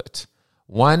out of it.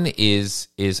 One is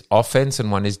offense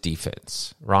and one is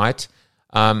defense, right?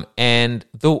 And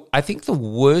I think the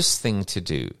worst thing to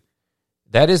do,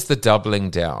 that is the doubling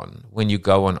down when you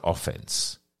go on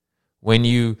offense. When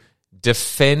you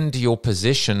defend your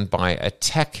position by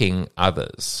attacking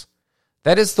others.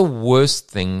 That is the worst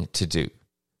thing to do.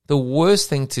 The worst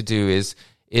thing to do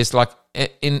is like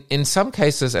in some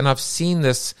cases, and I've seen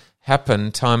this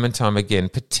happen time and time again,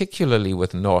 particularly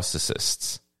with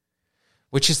narcissists,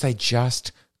 which is they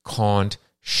just can't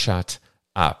shut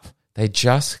up. They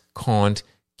just can't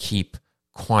keep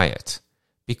quiet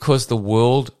because the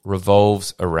world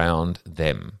revolves around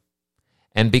them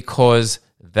and because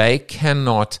they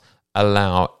cannot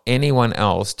allow anyone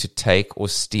else to take or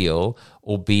steal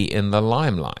or be in the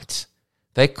limelight.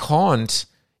 They can't,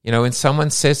 when someone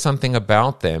says something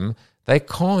about them, they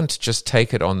can't just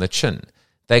take it on the chin.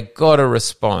 They got to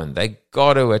respond. They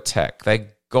got to attack. They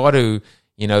got to,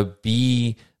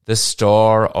 be the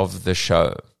star of the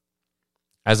show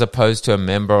as opposed to a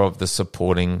member of the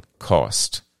supporting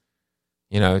cast.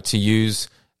 To use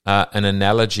an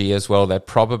analogy as well that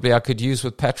probably I could use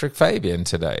with Patrick Fabian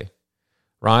today.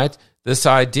 Right? This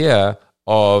idea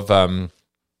of, of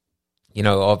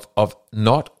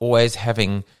not always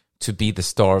having to be the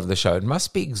star of the show. It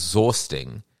must be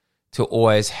exhausting to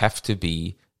always have to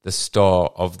be the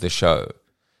star of the show.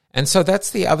 And so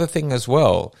that's the other thing as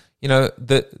well.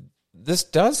 This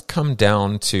does come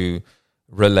down to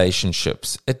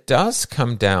relationships. It does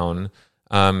come down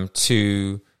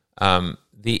to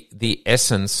the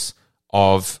essence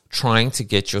of trying to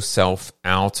get yourself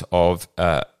out of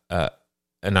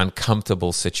an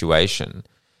uncomfortable situation.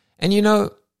 And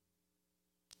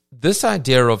this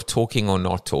idea of talking or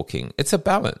not talking, it's a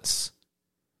balance,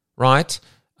 right?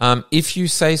 If you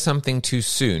say something too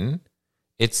soon,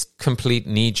 it's complete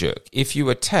knee-jerk. If you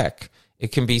attack,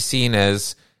 it can be seen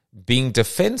as being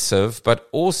defensive, but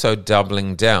also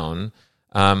doubling down,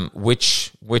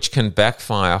 which can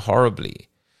backfire horribly.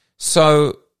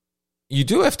 So you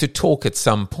do have to talk at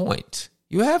some point.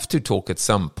 You have to talk at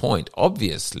some point,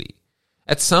 obviously.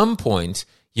 At some point,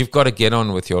 you've got to get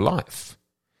on with your life.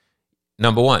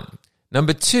 Number one.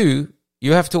 Number two,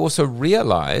 you have to also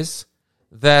realize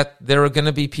that there are going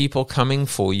to be people coming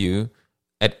for you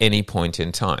at any point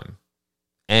in time.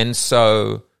 And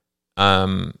so,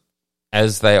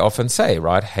 as they often say,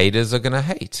 right, haters are going to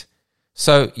hate.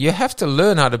 So you have to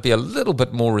learn how to be a little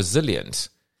bit more resilient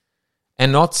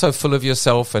and not so full of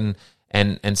yourself and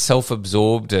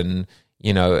self-absorbed and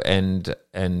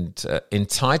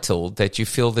entitled that you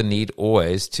feel the need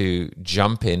always to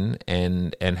jump in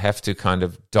and have to kind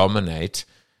of dominate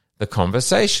the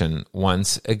conversation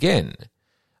once again.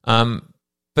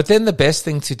 But then the best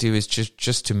thing to do is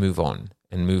just to move on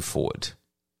and move forward,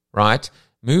 right?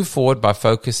 Move forward by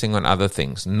focusing on other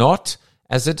things, not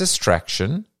as a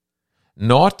distraction,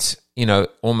 not,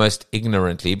 almost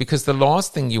ignorantly, because the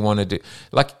last thing you want to do,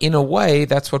 like in a way,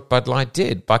 that's what Bud Light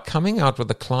did. By coming out with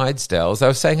the Clydesdales, they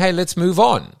were saying, hey, let's move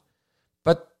on.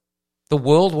 But the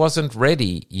world wasn't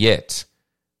ready yet.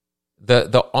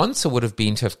 The answer would have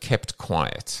been to have kept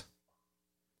quiet.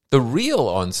 The real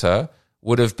answer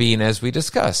would have been, as we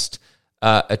discussed,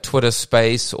 a Twitter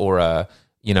space or a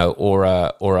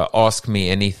Ask Me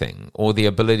Anything, or the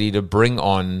ability to bring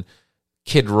on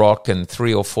Kid Rock and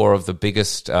 3 or 4 of the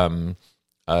biggest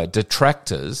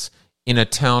detractors in a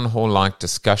town hall-like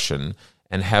discussion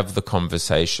and have the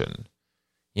conversation.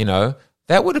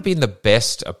 That would have been the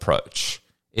best approach,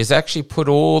 is actually put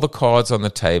all the cards on the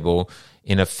table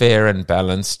in a fair and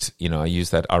balanced, I use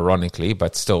that ironically,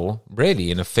 but still,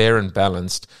 really, in a fair and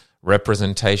balanced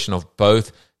representation of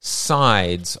both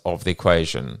sides of the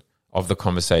equation, of the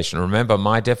conversation. Remember,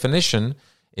 my definition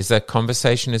is that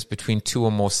conversation is between two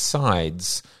or more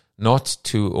sides, not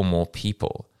two or more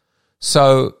people.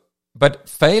 So, but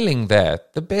failing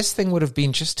that, the best thing would have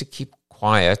been just to keep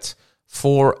quiet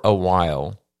for a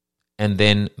while and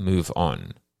then move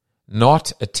on.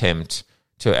 Not attempt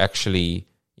to actually,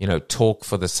 talk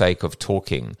for the sake of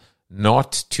talking,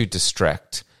 not to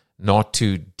distract, not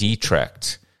to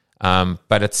detract.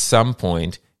 But at some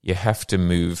point, you have to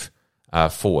move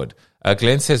forward.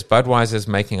 Glenn says Budweiser is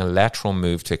making a lateral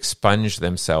move to expunge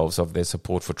themselves of their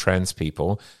support for trans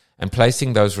people and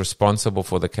placing those responsible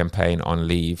for the campaign on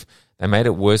leave. They made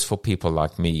it worse for people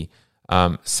like me.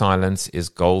 Silence is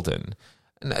golden.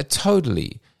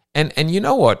 Totally. And you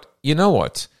know what?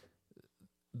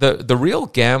 The real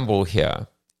gamble here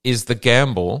is the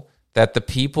gamble that the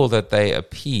people that they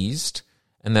appeased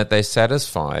and that they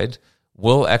satisfied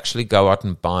will actually go out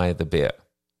and buy the beer.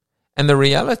 And the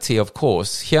reality, of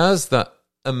course, here's the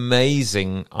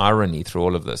amazing irony through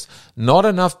all of this. Not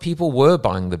enough people were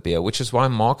buying the beer, which is why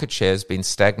market share has been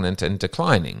stagnant and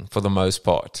declining for the most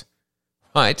part,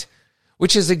 right?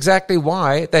 Which is exactly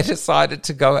why they decided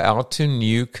to go out to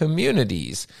new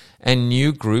communities and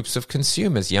new groups of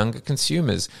consumers, younger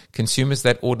consumers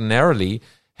that ordinarily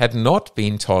had not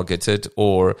been targeted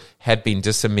or had been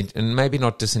maybe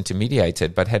not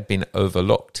disintermediated, but had been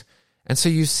overlooked. And so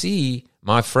you see,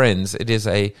 my friends, it is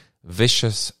a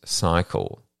vicious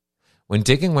cycle. When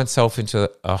digging oneself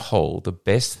into a hole, the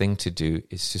best thing to do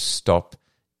is to stop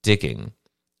digging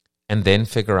and then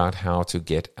figure out how to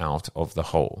get out of the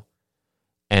hole.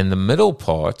 And the middle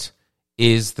part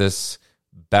is this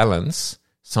balance.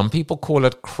 Some people call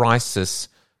it crisis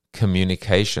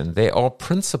communication. There are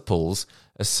principles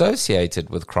associated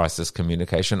with crisis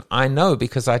communication. I know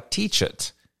because I teach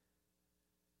it.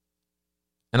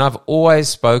 And I've always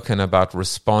spoken about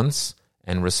response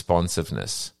and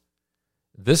responsiveness.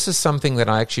 This is something that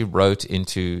I actually wrote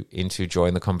into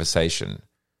Join the Conversation.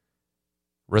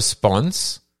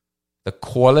 Response, the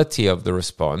quality of the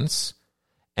response,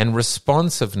 and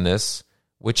responsiveness,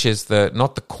 which is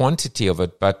not the quantity of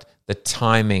it, but the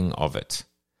timing of it.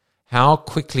 How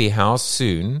quickly, how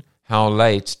soon, how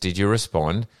late did you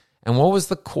respond? And what was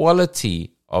the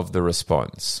quality of the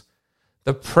response?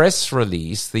 The press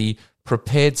release, the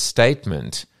prepared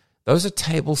statement, those are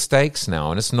table stakes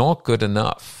now, and it's not good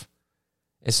enough.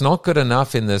 It's not good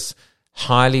enough in this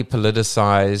highly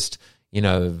politicized,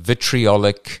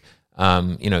 vitriolic,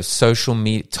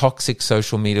 toxic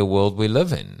social media world we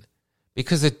live in,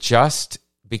 because it just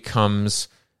becomes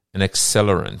an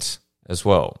accelerant as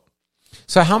well.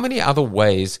 So how many other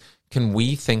ways can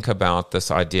we think about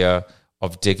this idea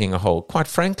of digging a hole? Quite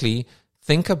frankly,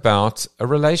 think about a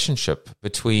relationship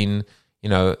between,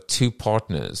 two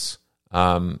partners,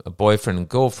 a boyfriend and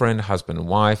girlfriend, husband and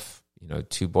wife,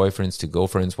 two boyfriends, two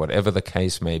girlfriends, whatever the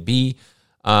case may be.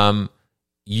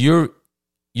 You've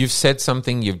said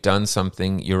something, you've done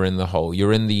something, you're in the hole.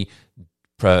 You're in the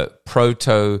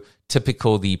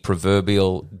prototypical, the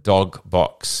proverbial dog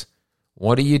box.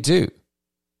 What do you do?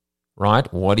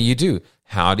 Right? What do you do?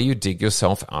 How do you dig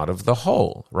yourself out of the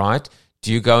hole? Right?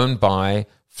 Do you go and buy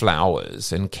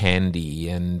flowers and candy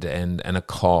and a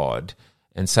card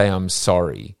and say, I'm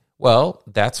sorry? Well,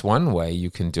 that's one way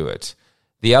you can do it.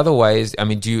 The other way is,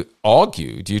 do you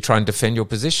argue? Do you try and defend your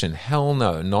position? Hell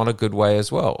no, not a good way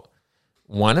as well.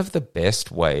 One of the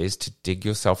best ways to dig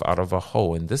yourself out of a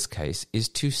hole in this case is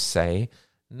to say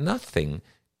nothing,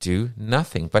 do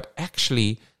nothing. But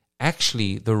actually,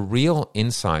 the real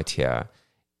insight here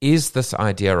is this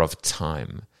idea of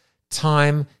time.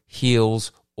 Time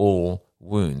heals all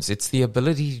wounds. It's the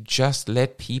ability to just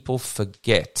let people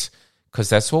forget, because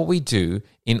that's what we do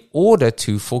in order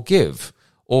to forgive.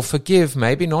 Or forgive,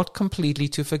 maybe not completely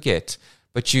to forget,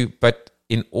 but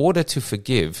in order to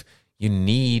forgive, you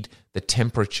need the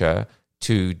temperature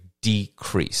to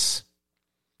decrease.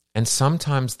 And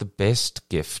sometimes the best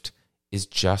gift is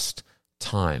just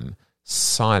time,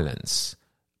 silence,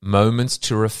 moments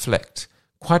to reflect.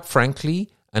 Quite frankly,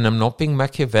 and I'm not being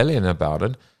Machiavellian about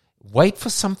it, wait for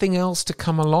something else to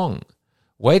come along.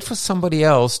 Wait for somebody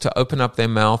else to open up their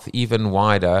mouth even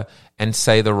wider and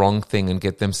say the wrong thing and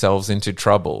get themselves into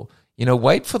trouble.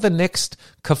 Wait for the next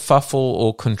kerfuffle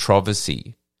or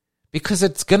controversy, because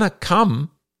it's going to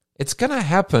come. It's going to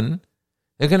happen.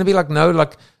 They're going to be like, no,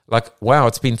 wow,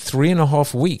 it's been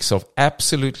 3.5 weeks of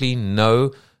absolutely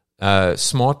no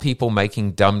smart people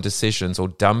making dumb decisions or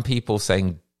dumb people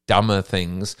saying dumber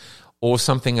things or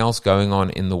something else going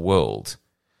on in the world.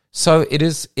 So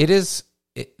there's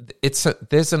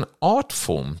an art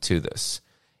form to this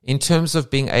in terms of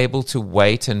being able to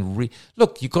wait and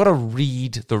look, you've got to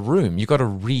read the room. You've got to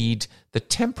read the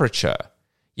temperature.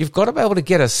 You've got to be able to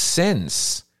get a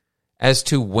sense as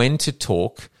to when to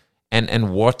talk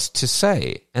and what to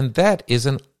say. And that is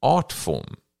an art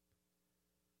form.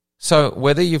 So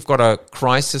whether you've got a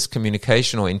crisis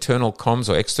communication or internal comms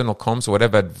or external comms or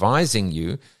whatever advising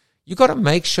you, you've got to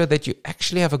make sure that you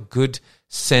actually have a good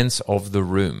sense of the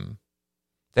room,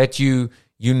 that you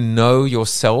know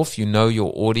yourself, you know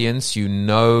your audience, you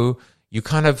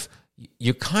kind of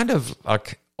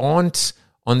like aren't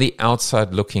on the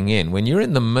outside looking in. When you're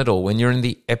in the middle, when you're in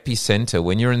the epicenter,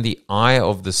 when you're in the eye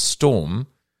of the storm,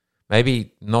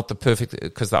 maybe not the perfect,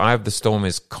 because the eye of the storm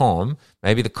is calm,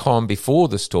 maybe the calm before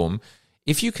the storm,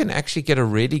 if you can actually get a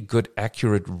really good,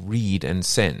 accurate read and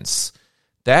sense,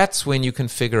 that's when you can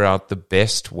figure out the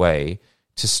best way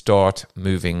to start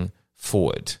moving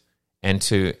forward. And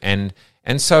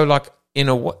so like in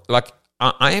a like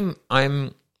I'm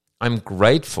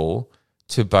grateful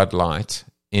to Bud Light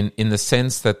in the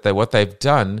sense that what they've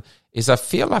done is I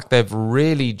feel like they've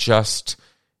really just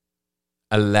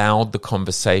allowed the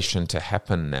conversation to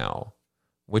happen now,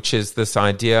 which is this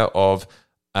idea of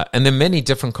and there are many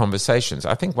different conversations.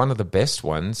 I think one of the best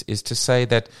ones is to say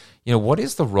that, what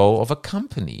is the role of a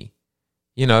company?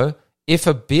 If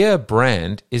a beer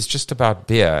brand is just about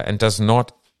beer and does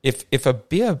not, if a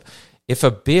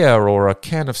beer or a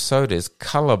can of soda is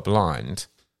colorblind,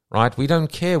 right? We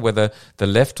don't care whether the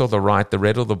left or the right, the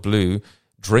red or the blue,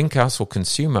 drink us or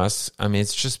consume us. I mean,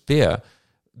 it's just beer.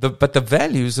 But the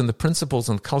values and the principles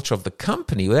and culture of the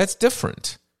company, well, that's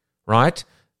different, right?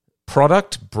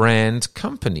 Product, brand,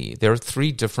 company. There are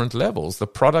 3 different levels. The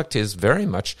product is very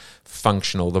much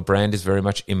functional. The brand is very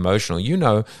much emotional.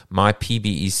 My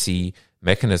PBEC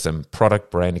mechanism,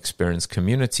 product, brand, experience,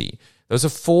 community. Those are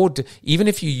 4, even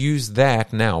if you use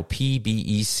that now,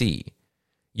 PBEC,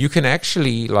 you can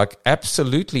actually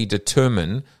absolutely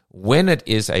determine when it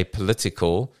is a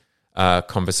political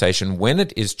conversation, when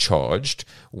it is charged,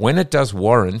 when it does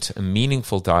warrant a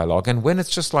meaningful dialogue, and when it's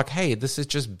just like, hey, this is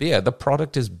just beer. The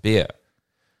product is beer.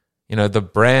 The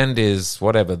brand is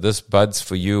whatever, this Bud's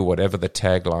for you, whatever the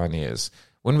tagline is.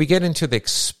 When we get into the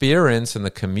experience and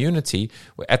the community,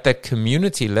 at that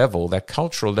community level, that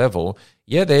cultural level,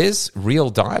 yeah, there's real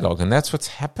dialogue, and that's what's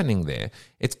happening there.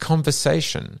 It's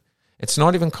conversation. It's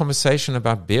not even conversation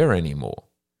about beer anymore.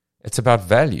 It's about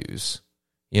values,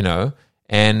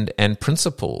 and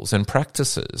principles and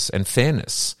practices and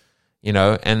fairness,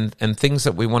 and things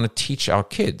that we want to teach our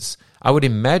kids. I would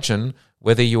imagine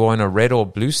whether you are in a red or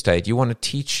blue state, you want to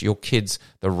teach your kids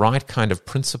the right kind of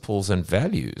principles and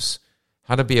values,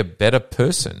 how to be a better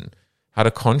person, how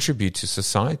to contribute to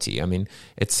society,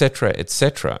 et cetera, et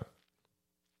cetera.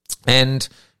 And,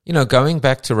 going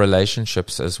back to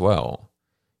relationships as well,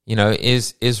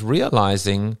 is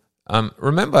realizing,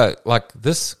 remember,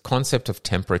 this concept of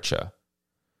temperature.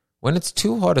 When it's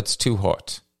too hot, it's too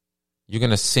hot. You're going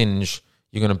to singe,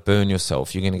 you're going to burn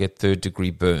yourself, you're going to get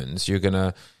 3rd-degree burns, you're going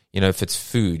to, if it's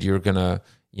food, you're going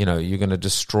to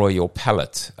destroy your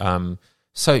palate.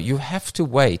 So you have to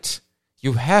wait.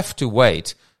 You have to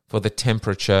wait for the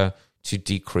temperature to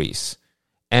decrease.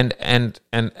 And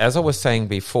as I was saying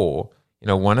before,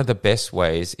 one of the best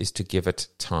ways is to give it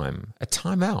time, a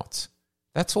time out.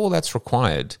 That's all that's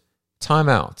required, time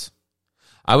out.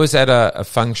 I was at a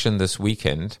function this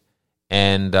weekend,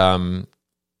 and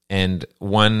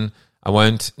one, I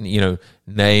won't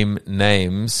name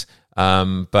names,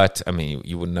 but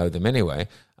you wouldn't know them anyway.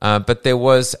 But there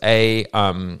was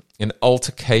an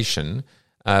altercation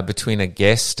between a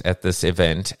guest at this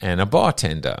event and a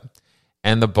bartender,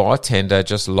 and the bartender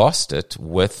just lost it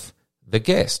with the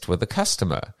guest, with the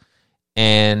customer,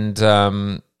 and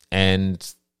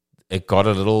it got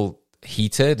a little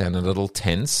heated and a little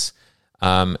tense.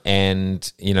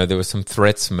 And there were some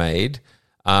threats made,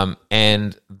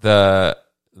 and the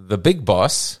big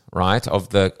boss, right, of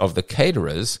the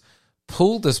caterers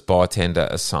pulled this bartender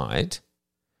aside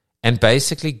and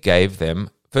basically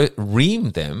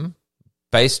reamed them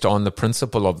based on the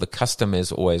principle of the customer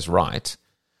is always right,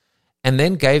 and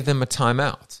then gave them a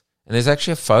timeout. And there's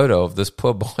actually a photo of this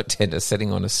poor bartender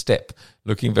sitting on a step,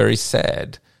 looking very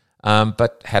sad,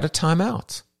 but had a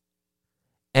timeout.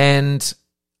 And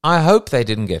I hope they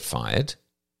didn't get fired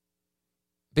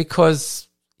because,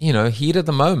 heat of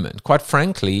the moment. Quite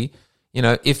frankly,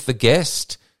 if the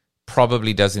guest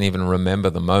probably doesn't even remember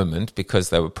the moment because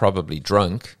they were probably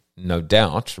drunk, no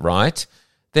doubt, right?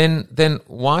 Then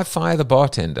why fire the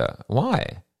bartender?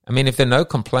 Why? I mean, if there are no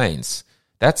complaints,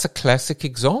 that's a classic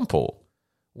example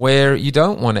where you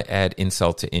don't want to add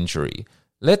insult to injury.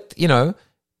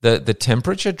 The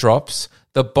temperature drops,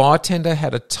 the bartender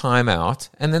had a timeout,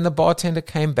 and then the bartender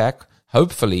came back,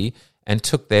 hopefully, and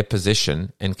took their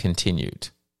position and continued.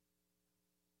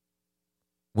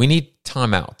 We need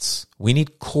timeouts. We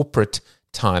need corporate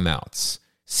timeouts.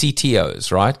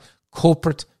 CTOs, right?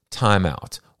 Corporate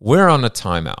timeout. We're on a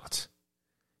timeout.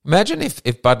 Imagine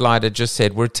if Bud Light had just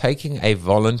said, we're taking a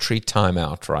voluntary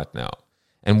timeout right now,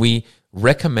 and we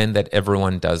recommend that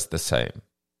everyone does the same.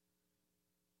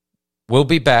 We'll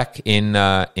be back in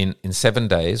 7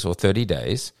 days or 30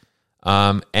 days,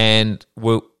 and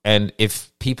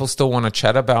if people still want to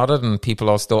chat about it and people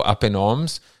are still up in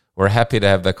arms, we're happy to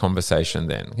have that conversation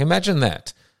then. Imagine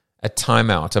that. A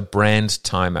timeout, a brand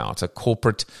timeout, a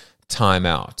corporate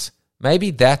timeout.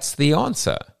 Maybe that's the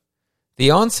answer.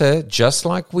 The answer, just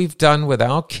like we've done with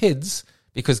our kids,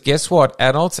 because guess what?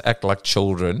 Adults act like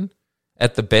children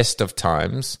at the best of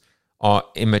times, are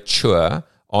immature,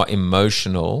 are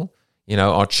emotional,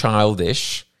 are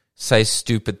childish, say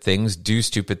stupid things, do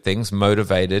stupid things,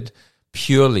 motivated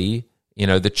purely,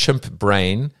 the chimp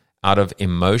brain out of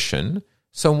emotion.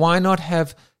 So why not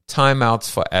have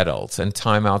timeouts for adults and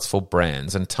timeouts for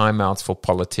brands and timeouts for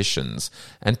politicians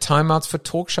and timeouts for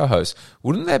talk show hosts?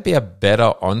 Wouldn't that be a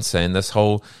better answer in this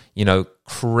whole,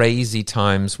 crazy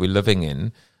times we're living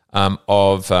in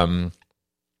of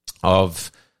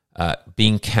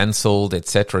being cancelled,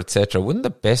 etc., etc.? Wouldn't the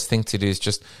best thing to do is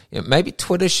just, maybe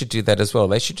Twitter should do that as well.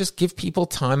 They should just give people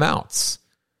timeouts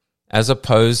as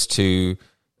opposed to,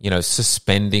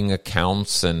 suspending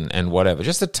accounts and whatever.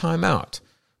 Just a timeout.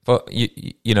 For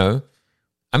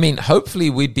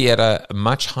hopefully we'd be at a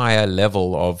much higher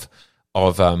level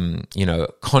of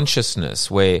consciousness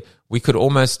where we could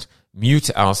almost mute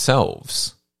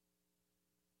ourselves.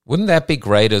 Wouldn't that be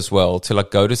great as well to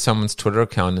go to someone's Twitter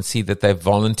account and see that they've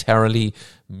voluntarily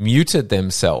muted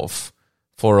themselves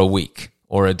for a week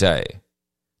or a day,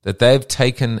 that they've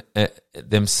taken an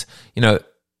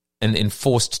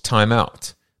enforced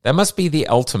timeout? That must be the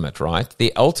ultimate, right?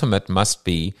 The ultimate must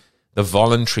be the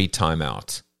voluntary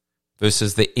timeout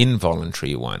versus the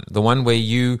involuntary one, the one where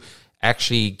you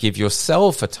actually give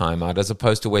yourself a timeout as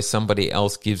opposed to where somebody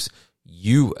else gives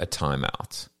you a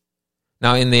timeout.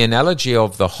 Now, in the analogy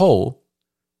of the hole,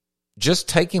 just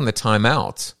taking the time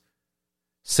out,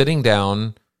 sitting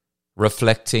down,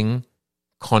 reflecting,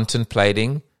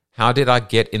 contemplating, how did I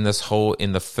get in this hole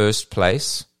in the first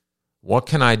place? What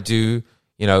can I do?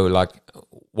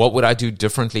 What would I do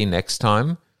differently next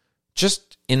time?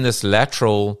 Just in this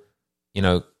lateral,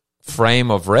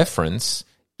 frame of reference,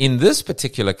 in this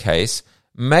particular case,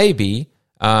 maybe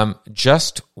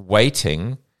just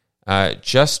waiting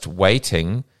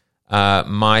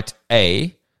might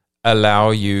allow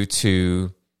you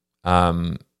to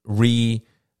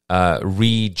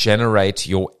regenerate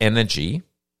your energy,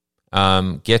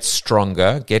 get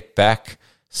stronger, get back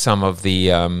some of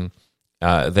the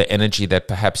energy that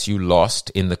perhaps you lost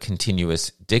in the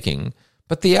continuous digging.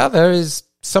 But the other is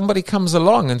somebody comes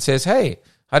along and says, "Hey,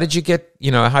 how did you get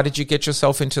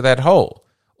yourself into that hole?"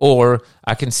 Or,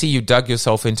 "I can see you dug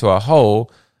yourself into a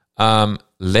hole.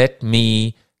 Let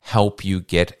me help you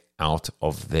get out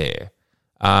of there."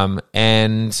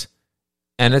 And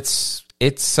it's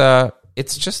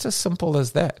just as simple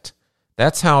as that.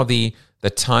 That's how the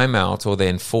timeout or the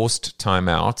enforced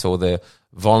timeout or the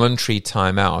voluntary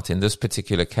timeout in this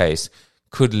particular case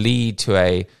could lead to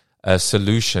a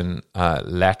solution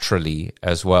laterally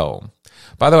as well.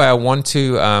 By the way, I want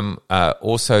to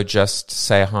also just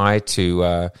say hi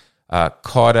to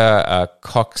Carter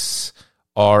Cox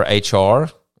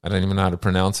RHR. I don't even know how to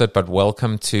pronounce it, but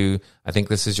welcome to, I think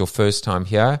this is your first time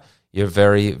here. You're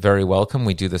very, very welcome.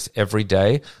 We do this every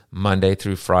day, Monday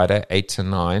through Friday, 8 to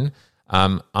 9.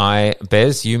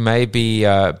 Bez, you may be,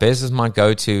 Bez is my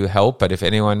go-to help, but if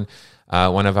anyone,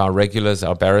 one of our regulars,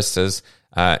 our barristers,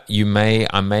 I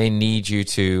may need you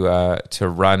to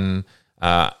run,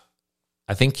 I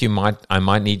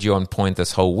might need you on point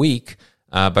this whole week,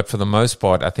 but for the most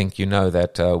part, I think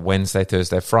that Wednesday,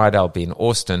 Thursday, Friday, I'll be in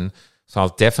Austin, so I'll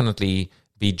definitely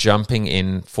be jumping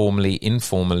in formally,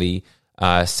 informally,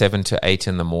 7 to 8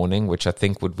 in the morning, which I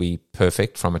think would be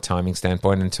perfect from a timing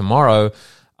standpoint. And tomorrow,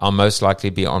 I'll most likely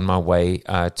be on my way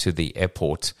to the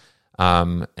airport.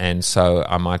 And so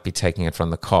I might be taking it from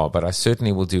the car, but I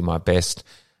certainly will do my best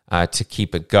to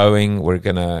keep it going. We're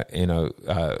going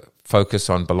to, focus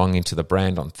on belonging to the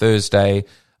brand on Thursday.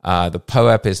 The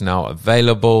POAP is now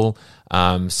available.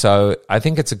 So I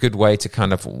think it's a good way to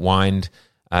kind of wind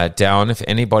down. If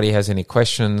anybody has any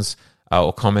questions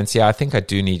or comments, I think I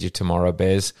do need you tomorrow,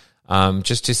 Bez.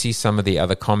 Just to see some of the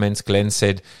other comments. Glenn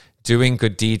said, doing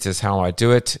good deeds is how I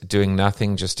do it. Doing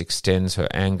nothing just extends her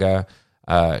anger.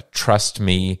 Trust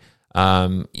me.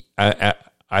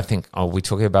 I think, are we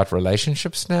talking about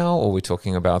relationships now, or are we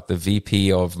talking about the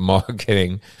VP of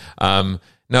marketing?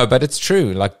 No, but it's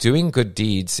true. Like, doing good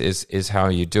deeds is how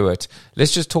you do it.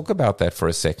 Let's just talk about that for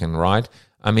a second, right?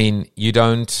 I mean,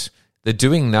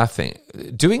 doing nothing,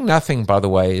 by the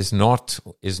way, is not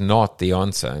the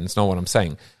answer. And it's not what I'm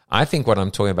saying. I think what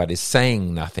I'm talking about is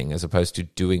saying nothing as opposed to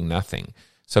doing nothing.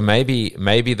 So maybe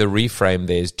the reframe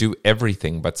there is do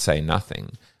everything but say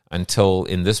nothing until,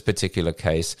 in this particular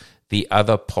case, the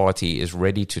other party is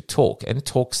ready to talk and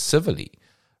talk civilly,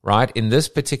 right? In this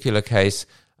particular case,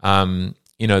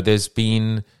 there's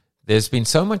been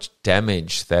so much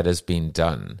damage that has been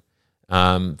done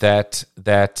that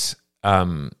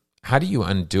how do you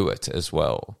undo it as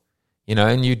well?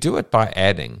 And you do it by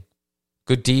adding.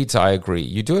 Good deeds, I agree.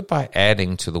 You do it by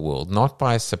adding to the world, not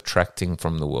by subtracting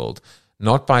from the world,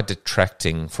 not by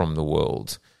detracting from the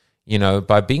world.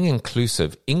 By being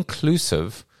inclusive.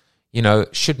 Inclusive,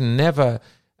 should never...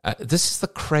 this is the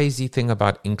crazy thing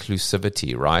about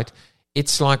inclusivity, right?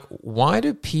 It's like, why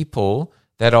do people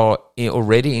that are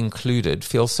already included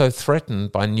feel so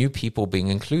threatened by new people being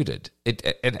included? It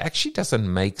actually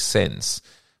doesn't make sense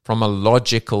from a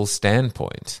logical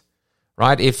standpoint,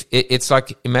 right? If it's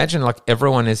like, imagine like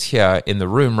everyone is here in the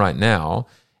room right now,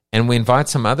 and we invite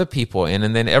some other people in,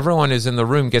 and then everyone who's in the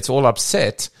room gets all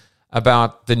upset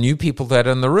about the new people that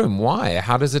are in the room. Why?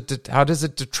 How does it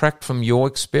detract from your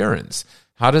experience?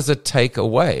 How does it take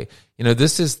away?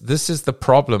 This is the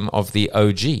problem of the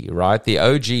OG, right? The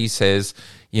OG says,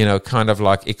 kind of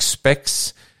like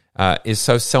expects, is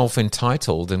so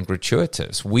self-entitled and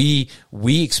gratuitous. We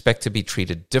expect to be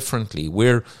treated differently.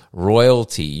 We're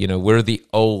royalty, we're the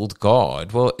old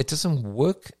guard. Well, it doesn't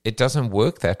work. It doesn't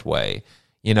work that way,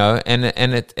 and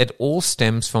it all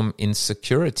stems from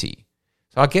insecurity.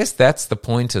 So I guess that's the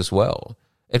point as well.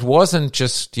 It wasn't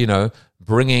just,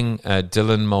 bringing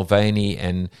Dylan Mulvaney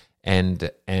and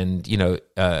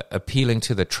appealing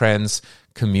to the trans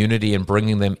community and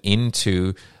bringing them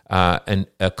into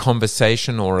a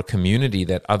conversation or a community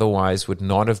that otherwise would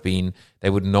not have been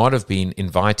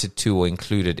invited to or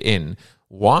included in.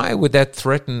 Why would that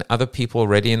threaten other people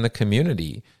already in the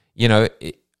community?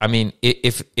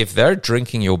 If they're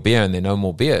drinking your beer and there are no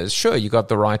more beers, sure, you got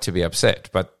the right to be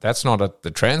upset. But that's not at the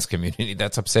trans community.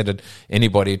 That's upset at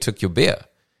anybody who took your beer.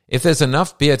 If there's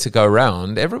enough beer to go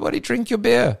around, everybody drink your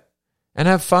beer and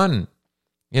have fun.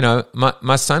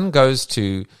 My son goes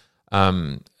to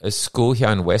a school here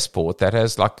in Westport that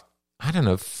has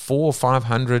 400 or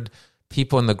 500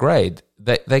 people in the grade.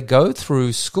 They go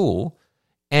through school,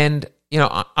 and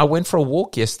I went for a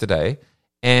walk yesterday,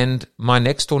 and my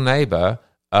next door neighbor,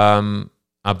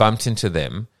 I bumped into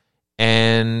them,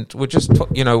 and we're just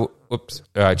oops,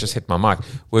 I just hit my mic.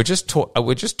 We're just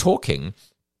talking,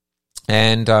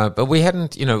 and but we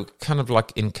hadn't, kind of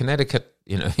like in Connecticut,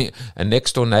 a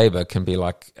next door neighbor can be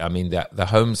the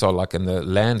homes are and the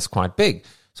land's quite big,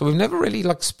 so we've never really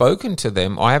spoken to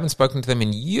them. I haven't spoken to them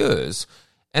in years,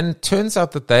 and it turns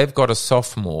out that they've got a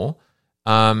sophomore,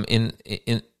 and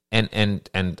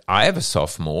I have a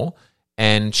sophomore.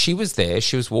 And she was there,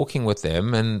 she was walking with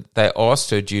them, and they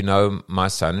asked her, do you know my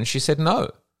son? And she said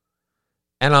no.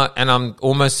 And I'm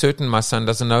almost certain my son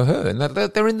doesn't know her. And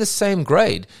they're in the same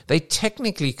grade. They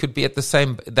technically could be at the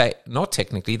same, they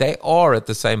are at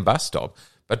the same bus stop,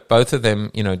 but both of them,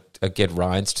 get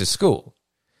rides to school.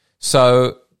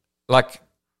 So,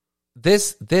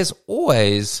 there's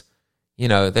always,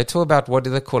 they talk about, what do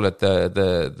they call it?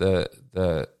 The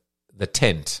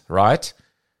tent, right?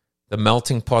 The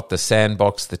melting pot, the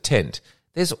sandbox, the tent.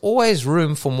 There's always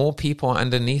room for more people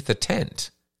underneath the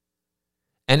tent.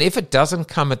 And if it doesn't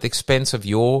come at the expense of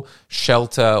your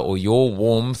shelter or your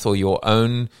warmth or your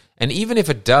own, and even if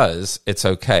it does, it's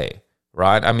okay,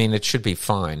 right? I mean, it should be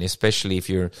fine, especially if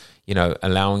you're,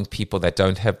 allowing people that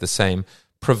don't have the same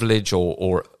privilege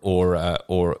or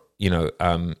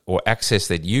access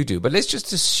that you do. But let's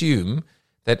just assume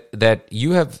that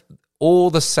you have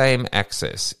all the same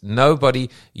access.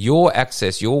 Your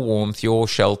access, your warmth, your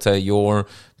shelter, your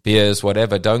beers,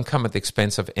 whatever, don't come at the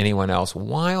expense of anyone else.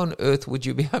 Why on earth would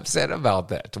you be upset about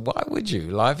that? Why would you?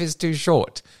 Life is too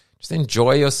short. Just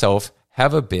enjoy yourself,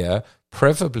 have a beer,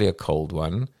 preferably a cold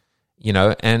one,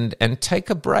 and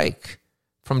take a break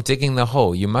from digging the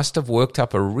hole. You must have worked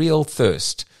up a real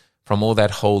thirst from all that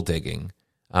hole digging.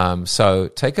 So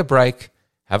take a break,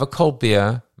 have a cold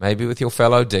beer, maybe with your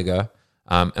fellow digger,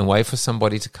 and wait for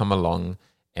somebody to come along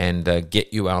and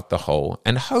get you out the hole.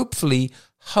 And hopefully,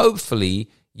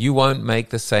 you won't make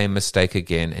the same mistake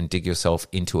again and dig yourself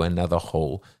into another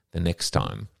hole the next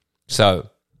time. So,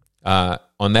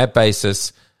 on that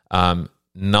basis, 9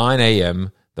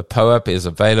 a.m., the POAP is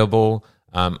available.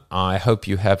 I hope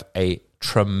you have a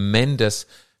tremendous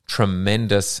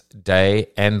day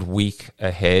and week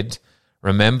ahead.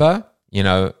 Remember,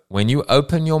 when you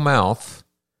open your mouth,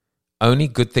 only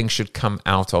good things should come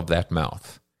out of that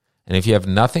mouth. And if you have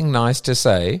nothing nice to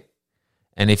say,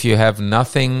 and if you have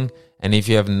nothing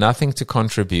to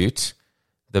contribute,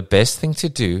 the best thing to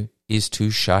do is to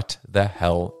shut the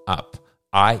hell up,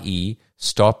 i.e.,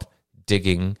 stop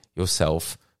digging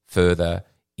yourself further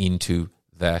into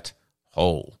that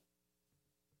hole.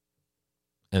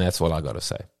 And that's what I got to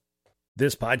say.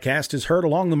 This podcast is heard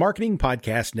along the Marketing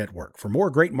Podcast Network. For more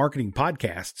great marketing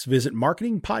podcasts, visit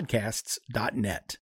marketingpodcasts.net.